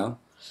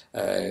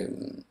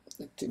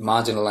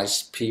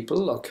 marginalized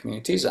people or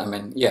communities,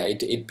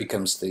 it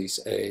becomes the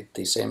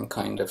same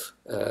kind of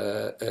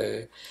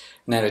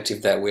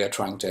narrative that we are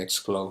trying to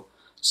explore.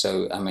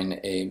 So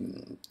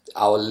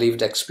our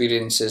lived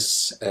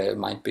experiences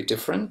might be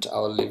different.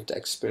 Our lived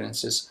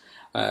experiences,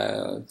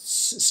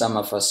 some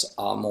of us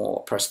are more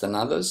oppressed than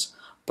others,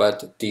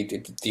 but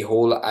the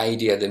whole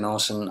idea, the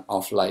notion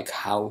of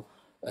how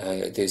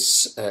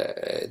this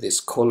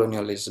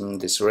colonialism,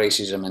 this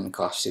racism and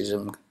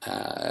casteism,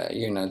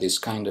 these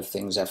kind of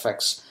things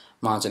affects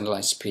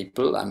marginalized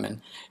people.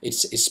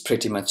 It's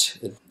pretty much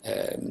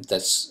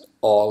that's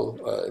all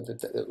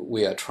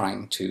we are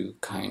trying to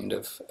kind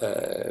of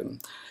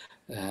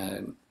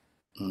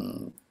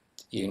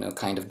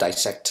kind of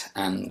dissect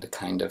and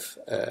kind of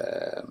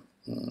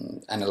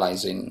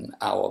analyze in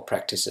our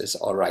practices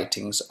or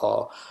writings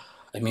or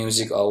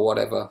music or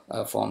whatever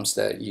forms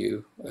that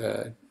you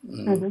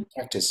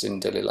practice in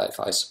daily life,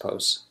 I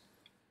suppose.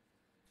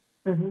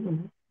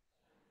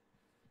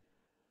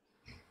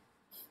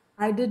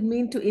 I did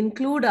mean to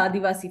include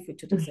Adivasi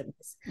Futurism.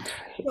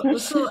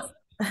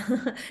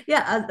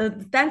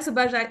 Thanks,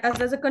 Subash.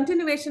 As a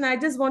continuation, I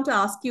just want to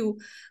ask you,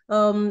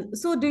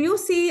 so do you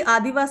see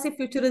Adivasi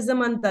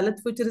Futurism and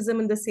Dalit Futurism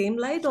in the same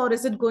light, or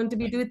is it going to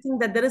be, do you think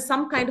that there is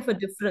some kind of a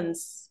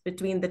difference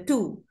between the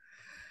two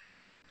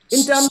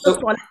in terms of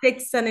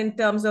politics and in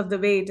terms of the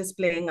way it is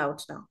playing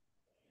out now?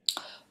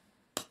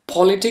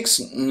 Politics,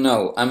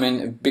 no.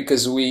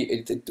 Because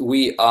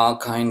we are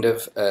kind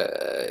of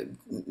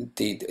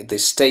the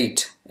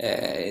state,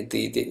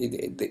 the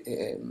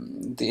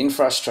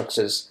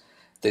infrastructures,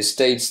 the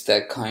states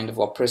that kind of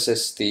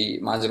oppresses the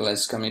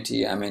marginalized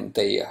community.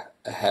 They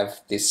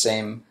have the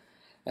same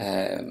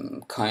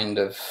kind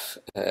of.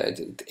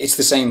 It's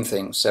the same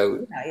thing.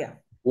 So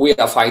we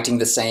are fighting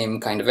the same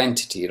kind of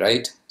entity,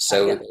 right?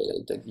 So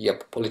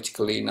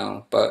politically,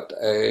 no, but.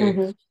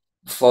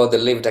 For the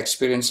lived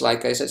experience,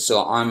 like I said,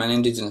 so I'm an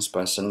indigenous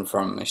person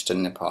from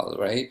Eastern Nepal,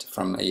 right,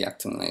 from a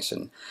Yaktun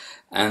nation,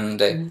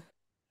 and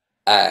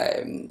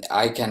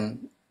I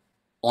can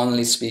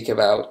only speak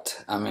about,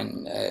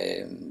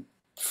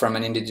 from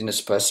an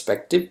indigenous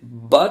perspective.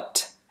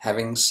 But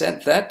having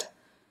said that,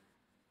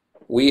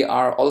 we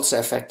are also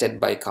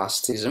affected by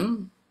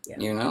casteism,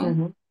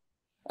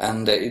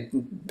 and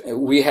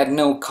we had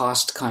no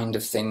caste kind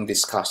of thing,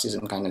 this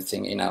casteism kind of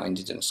thing in our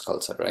indigenous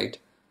culture, right?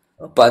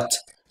 Okay. But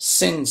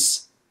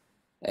since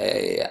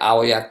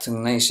our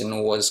Yaktun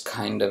nation was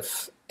kind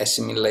of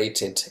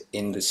assimilated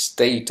in the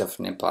state of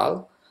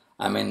Nepal,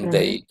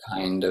 they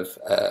kind of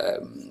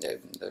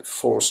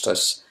forced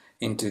us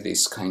into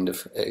this kind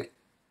of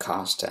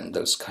caste and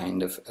those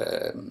kind of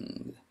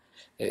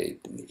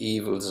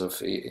evils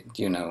of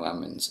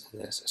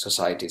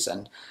societies.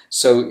 And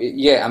so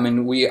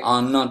we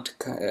are not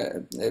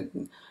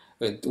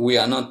we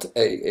are not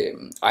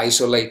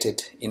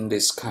isolated in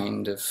this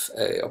kind of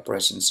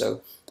oppression.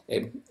 So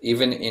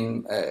even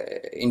in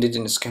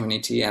indigenous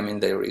community, I mean,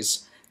 there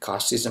is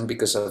casteism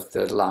because of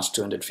the last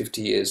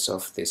 250 years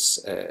of this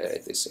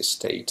this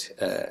state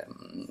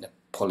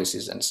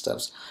policies and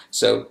stuff.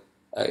 So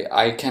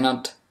I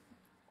cannot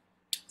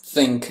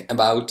think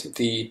about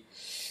the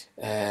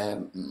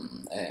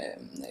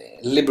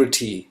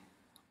liberty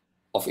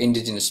of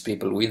indigenous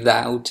people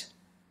without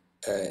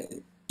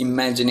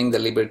imagining the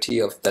liberty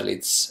of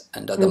Dalits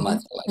and other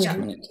marginalized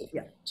communities.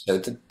 Yeah. So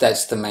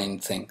that's the main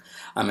thing.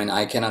 I mean,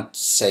 I cannot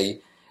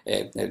say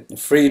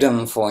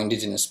freedom for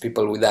indigenous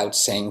people without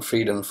saying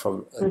freedom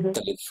for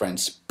Dalit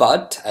friends.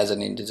 But as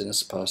an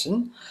indigenous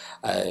person,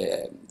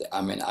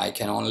 I mean, I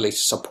can only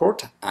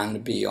support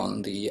and be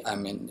on the, I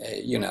mean,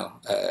 you know,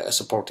 a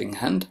supporting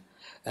hand.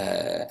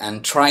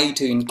 And try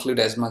to include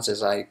as much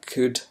as I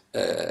could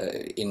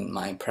in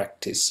my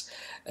practice,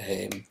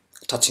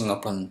 touching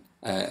upon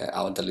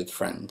our Dalit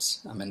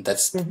friends. I mean,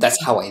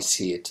 that's how I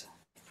see it.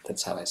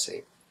 That's how I see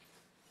it.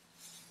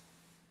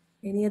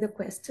 Any other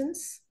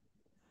questions?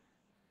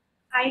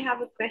 I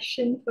have a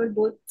question for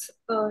both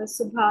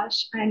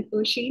Subhash and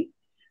Osheen.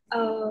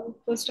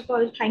 First of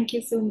all, thank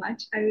you so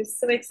much. I was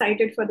so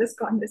excited for this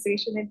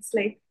conversation. It's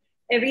like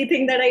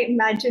everything that I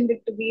imagined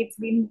it to be, it's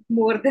been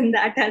more than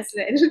that as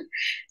well.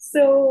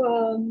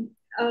 So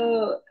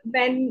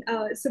when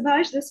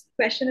Subhash, this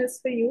question is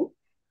for you.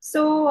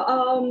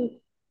 So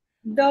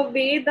the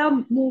way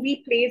the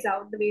movie plays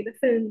out, the way the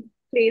film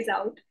plays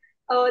out,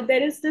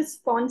 there is this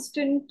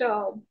constant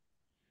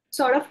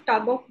sort of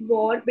tug of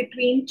war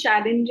between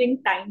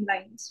challenging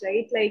timelines,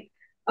 right? Like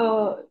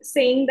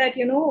saying that,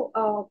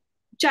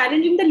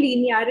 challenging the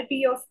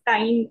linearity of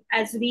time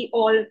as we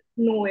all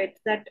know it,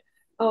 that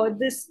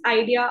this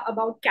idea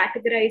about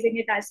categorizing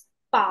it as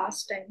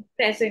past and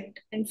present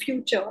and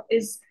future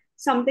is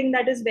something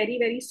that is very,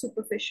 very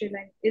superficial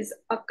and is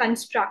a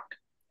construct.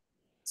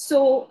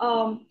 So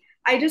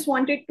I just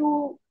wanted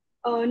to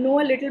know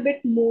a little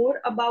bit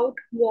more about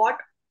what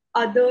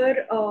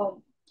other,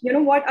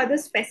 what other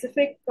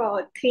specific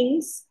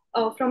things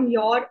from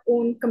your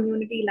own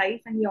community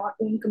life and your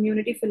own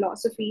community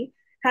philosophy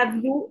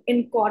have you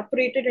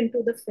incorporated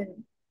into the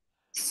film?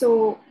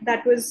 So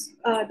that was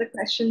the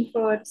question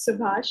for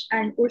Subhash.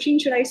 And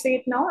Osheen, should I say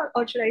it now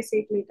or should I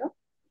say it later?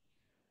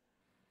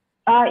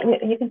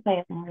 You can say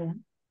it now, yeah.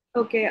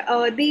 Okay.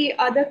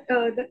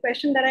 The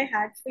question that I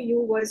had for you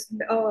was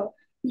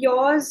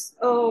yours.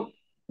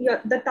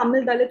 The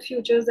Tamil Dalit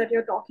futures that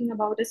you're talking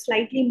about is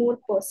slightly more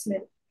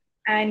personal,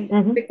 and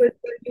because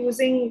you're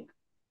using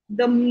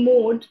the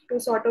mode to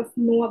sort of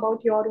know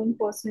about your own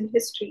personal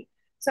history.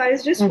 So I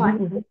was just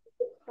wondering if you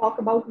could talk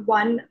about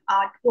one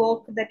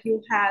artwork that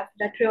you have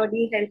that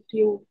really helped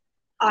you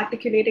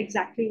articulate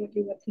exactly what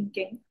you were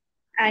thinking,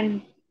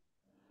 and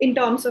in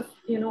terms of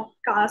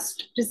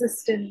caste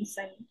resistance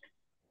and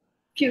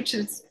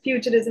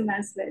futurism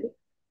as well.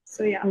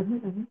 So yeah,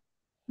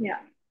 yeah.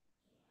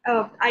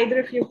 Either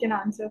of you can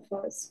answer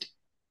first.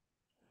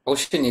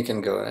 Osheen, you can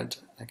go ahead.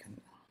 I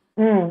can.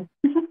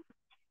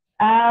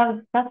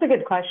 That's a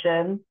good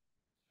question.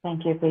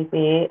 Thank you,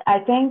 Preeti. I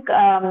think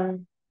if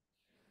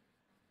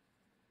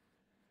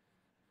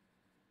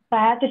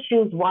I had to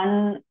choose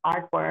one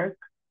artwork,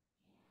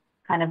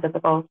 kind of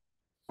difficult,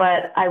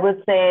 but I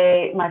would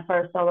say my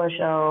first solo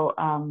show,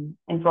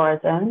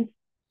 Inflorescence,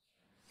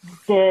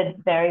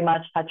 did very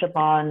much touch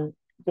upon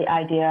the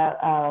idea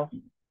of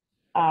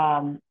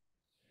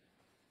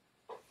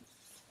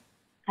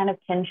kind of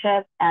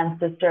kinship and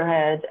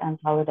sisterhood and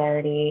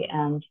solidarity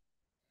and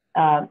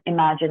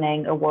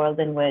imagining a world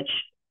in which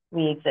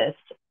we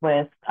exist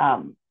with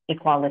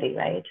equality,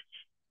 right?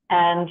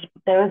 And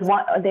there is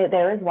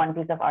one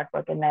piece of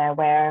artwork in there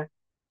where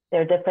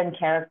there are different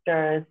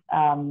characters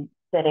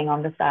sitting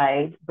on the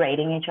side,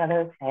 braiding each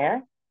other's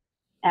hair.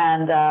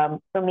 And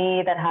for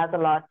me, that has a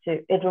lot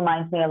to, it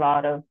reminds me a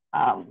lot of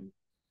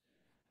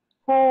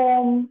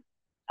home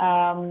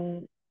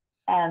and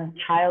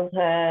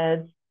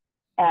childhood.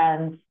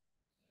 And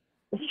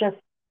it's just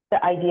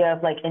the idea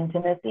of like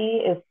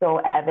intimacy is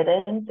so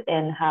evident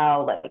in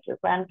how like your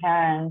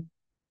grandparents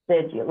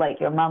did like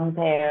your mom's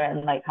hair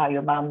and like how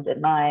your mom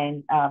did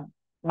mine.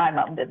 My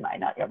mom did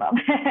mine, not your mom.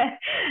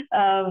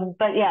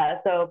 But yeah,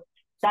 so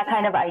that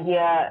kind of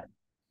idea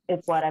is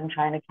what I'm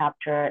trying to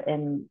capture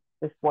in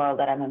this world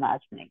that I'm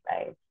imagining,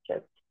 right?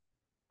 Just,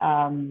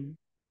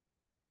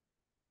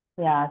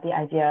 yeah, the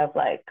idea of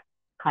like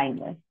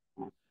kindness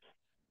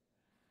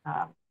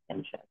and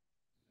kinship.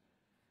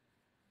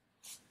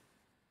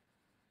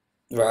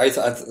 Right.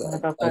 I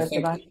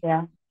think,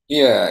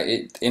 yeah,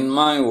 in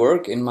my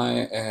work, in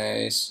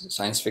my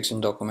science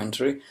fiction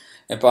documentary,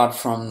 apart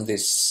from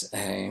this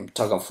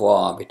tug of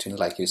war between,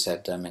 like you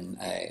said, I mean,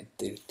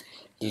 the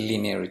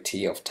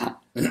linearity of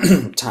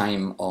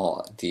time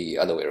or the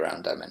other way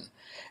around, I mean,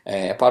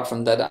 apart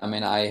from that, I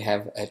mean, I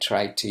have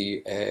tried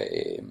to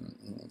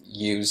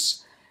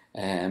use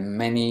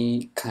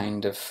many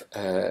kind of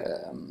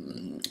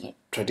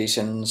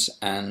traditions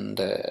and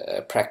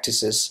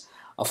practices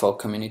of our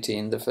community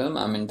in the film.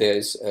 I mean,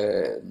 there's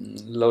a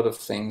lot of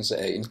things,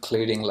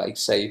 including, like,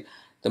 say,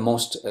 the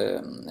most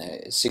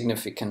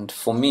significant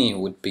for me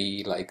would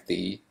be like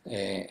the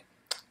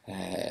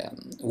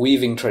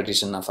weaving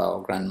tradition of our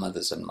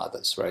grandmothers and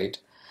mothers, right?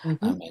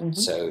 I mean,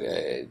 so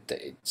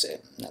it's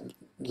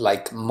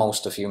like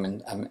most of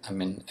humans,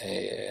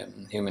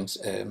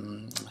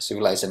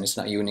 civilization is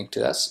not unique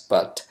to us,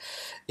 but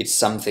it's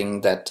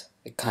something that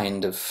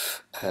kind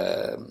of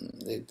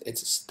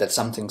it's that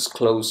something's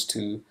close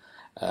to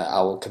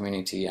our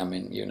community. I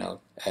mean, you know,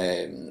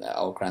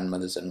 our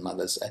grandmothers and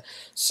mothers.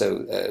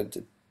 So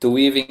the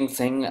weaving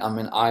thing, I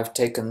mean, I've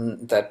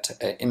taken that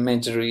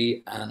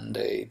imagery and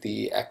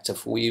the act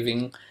of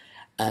weaving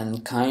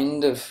and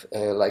kind of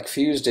like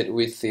fused it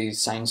with the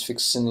science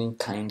fiction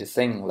kind of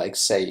thing. Like,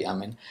 say, I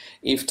mean,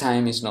 if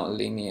time is not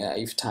linear,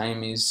 if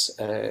time is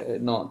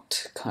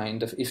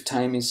if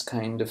time is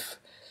kind of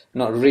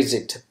not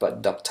rigid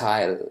but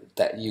ductile,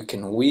 that you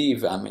can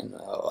weave. I mean,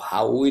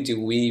 how would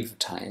you weave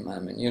time? I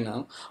mean, you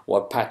know,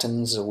 what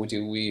patterns would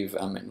you weave?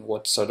 I mean,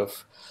 what sort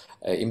of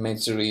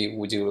imagery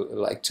would you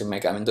like to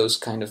make? I mean, those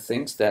kind of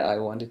things that I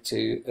wanted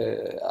to,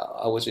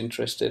 I was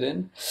interested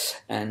in.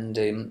 And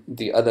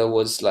the other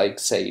was, like,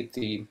 say,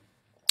 the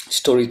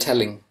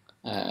storytelling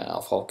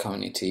of our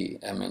community.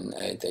 I mean,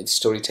 the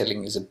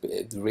storytelling is a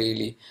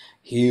really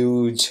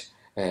huge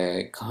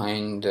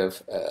kind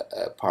of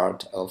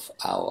part of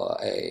our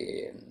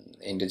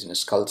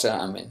indigenous culture.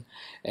 I mean,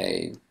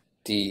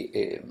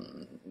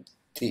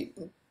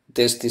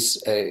 there's this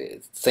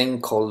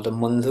thing called the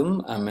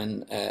mundum. I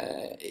mean,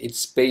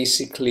 it's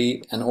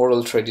basically an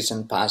oral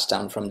tradition passed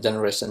down from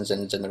generations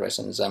and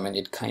generations. I mean,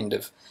 it kind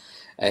of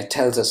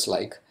tells us,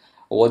 like,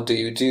 what do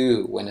you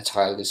do when a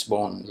child is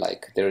born?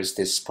 Like, there is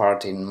this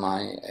part in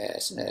my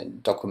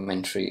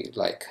documentary,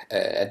 like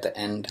at the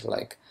end,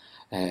 like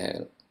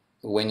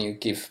when you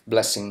give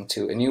blessing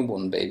to a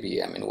newborn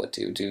baby, I mean, what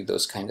do you do?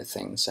 Those kind of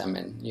things. I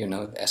mean, you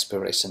know,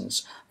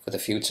 aspirations for the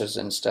futures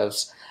and stuff.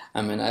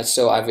 I mean,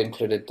 so I've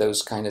included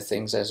those kind of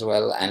things as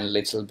well, and a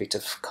little bit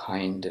of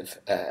kind of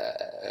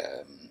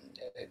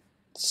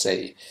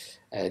say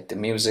the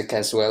music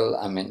as well.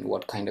 I mean,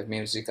 what kind of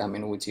music, I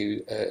mean, would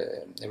you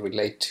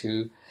relate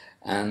to?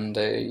 And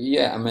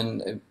yeah, I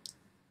mean,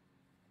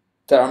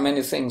 there are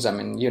many things, I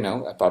mean, you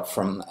know, apart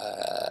from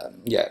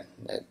yeah,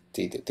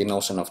 the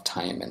notion of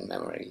time and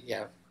memory.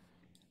 Yeah.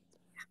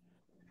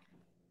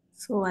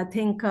 So I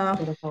think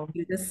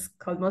you just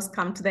almost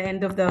come to the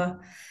end of the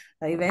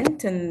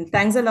event. And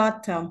thanks a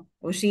lot,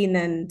 Osheen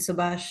and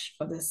Subash,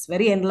 for this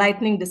very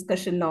enlightening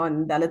discussion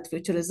on Dalit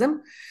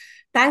Futurism.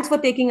 Thanks for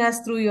taking us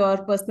through your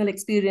personal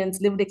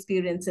experience, lived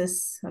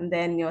experiences, and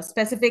then your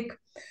specific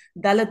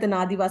Dalit and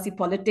Adivasi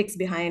politics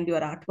behind your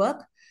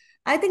artwork.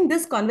 I think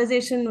this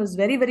conversation was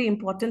very, very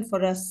important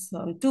for us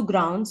on two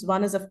grounds.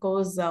 One is, of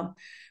course,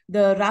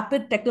 the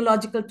rapid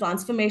technological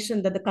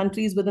transformation that the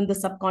countries within the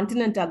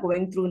subcontinent are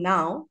going through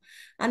now,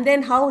 and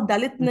then how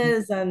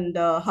Dalitness and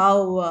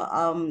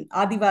how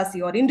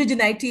Adivasi or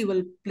indigeneity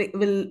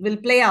will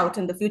play out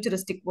in the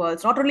futuristic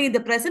worlds, not only in the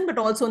present, but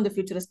also in the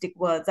futuristic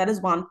worlds. That is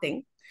one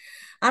thing.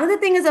 Another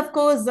thing is, of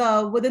course,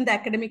 within the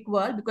academic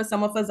world, because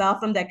some of us are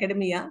from the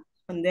academia,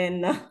 and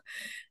then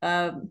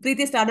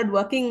Preeti started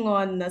working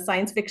on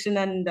science fiction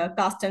and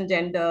caste and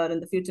gender in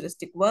the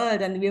futuristic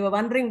world. And we were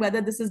wondering whether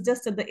this is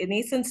just at the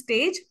nascent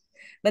stage.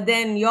 But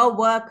then your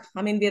work,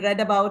 I mean, we read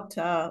about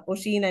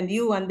Osheen and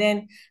you and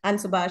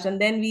Subash,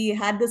 and then we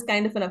had this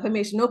kind of an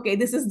affirmation, okay,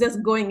 this is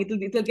just going,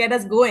 it'll get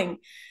us going.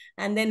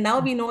 And then now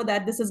we know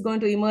that this is going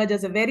to emerge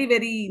as a very,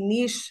 very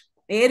niche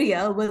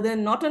area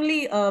within not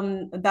only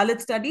Dalit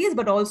studies,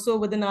 but also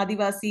within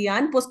Adivasi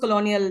and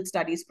post-colonial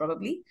studies,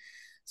 probably.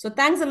 So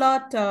thanks a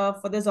lot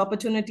for this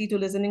opportunity to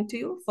listening to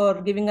you,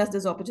 for giving us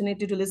this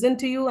opportunity to listen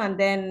to you, and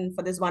then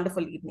for this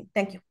wonderful evening.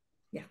 Thank you.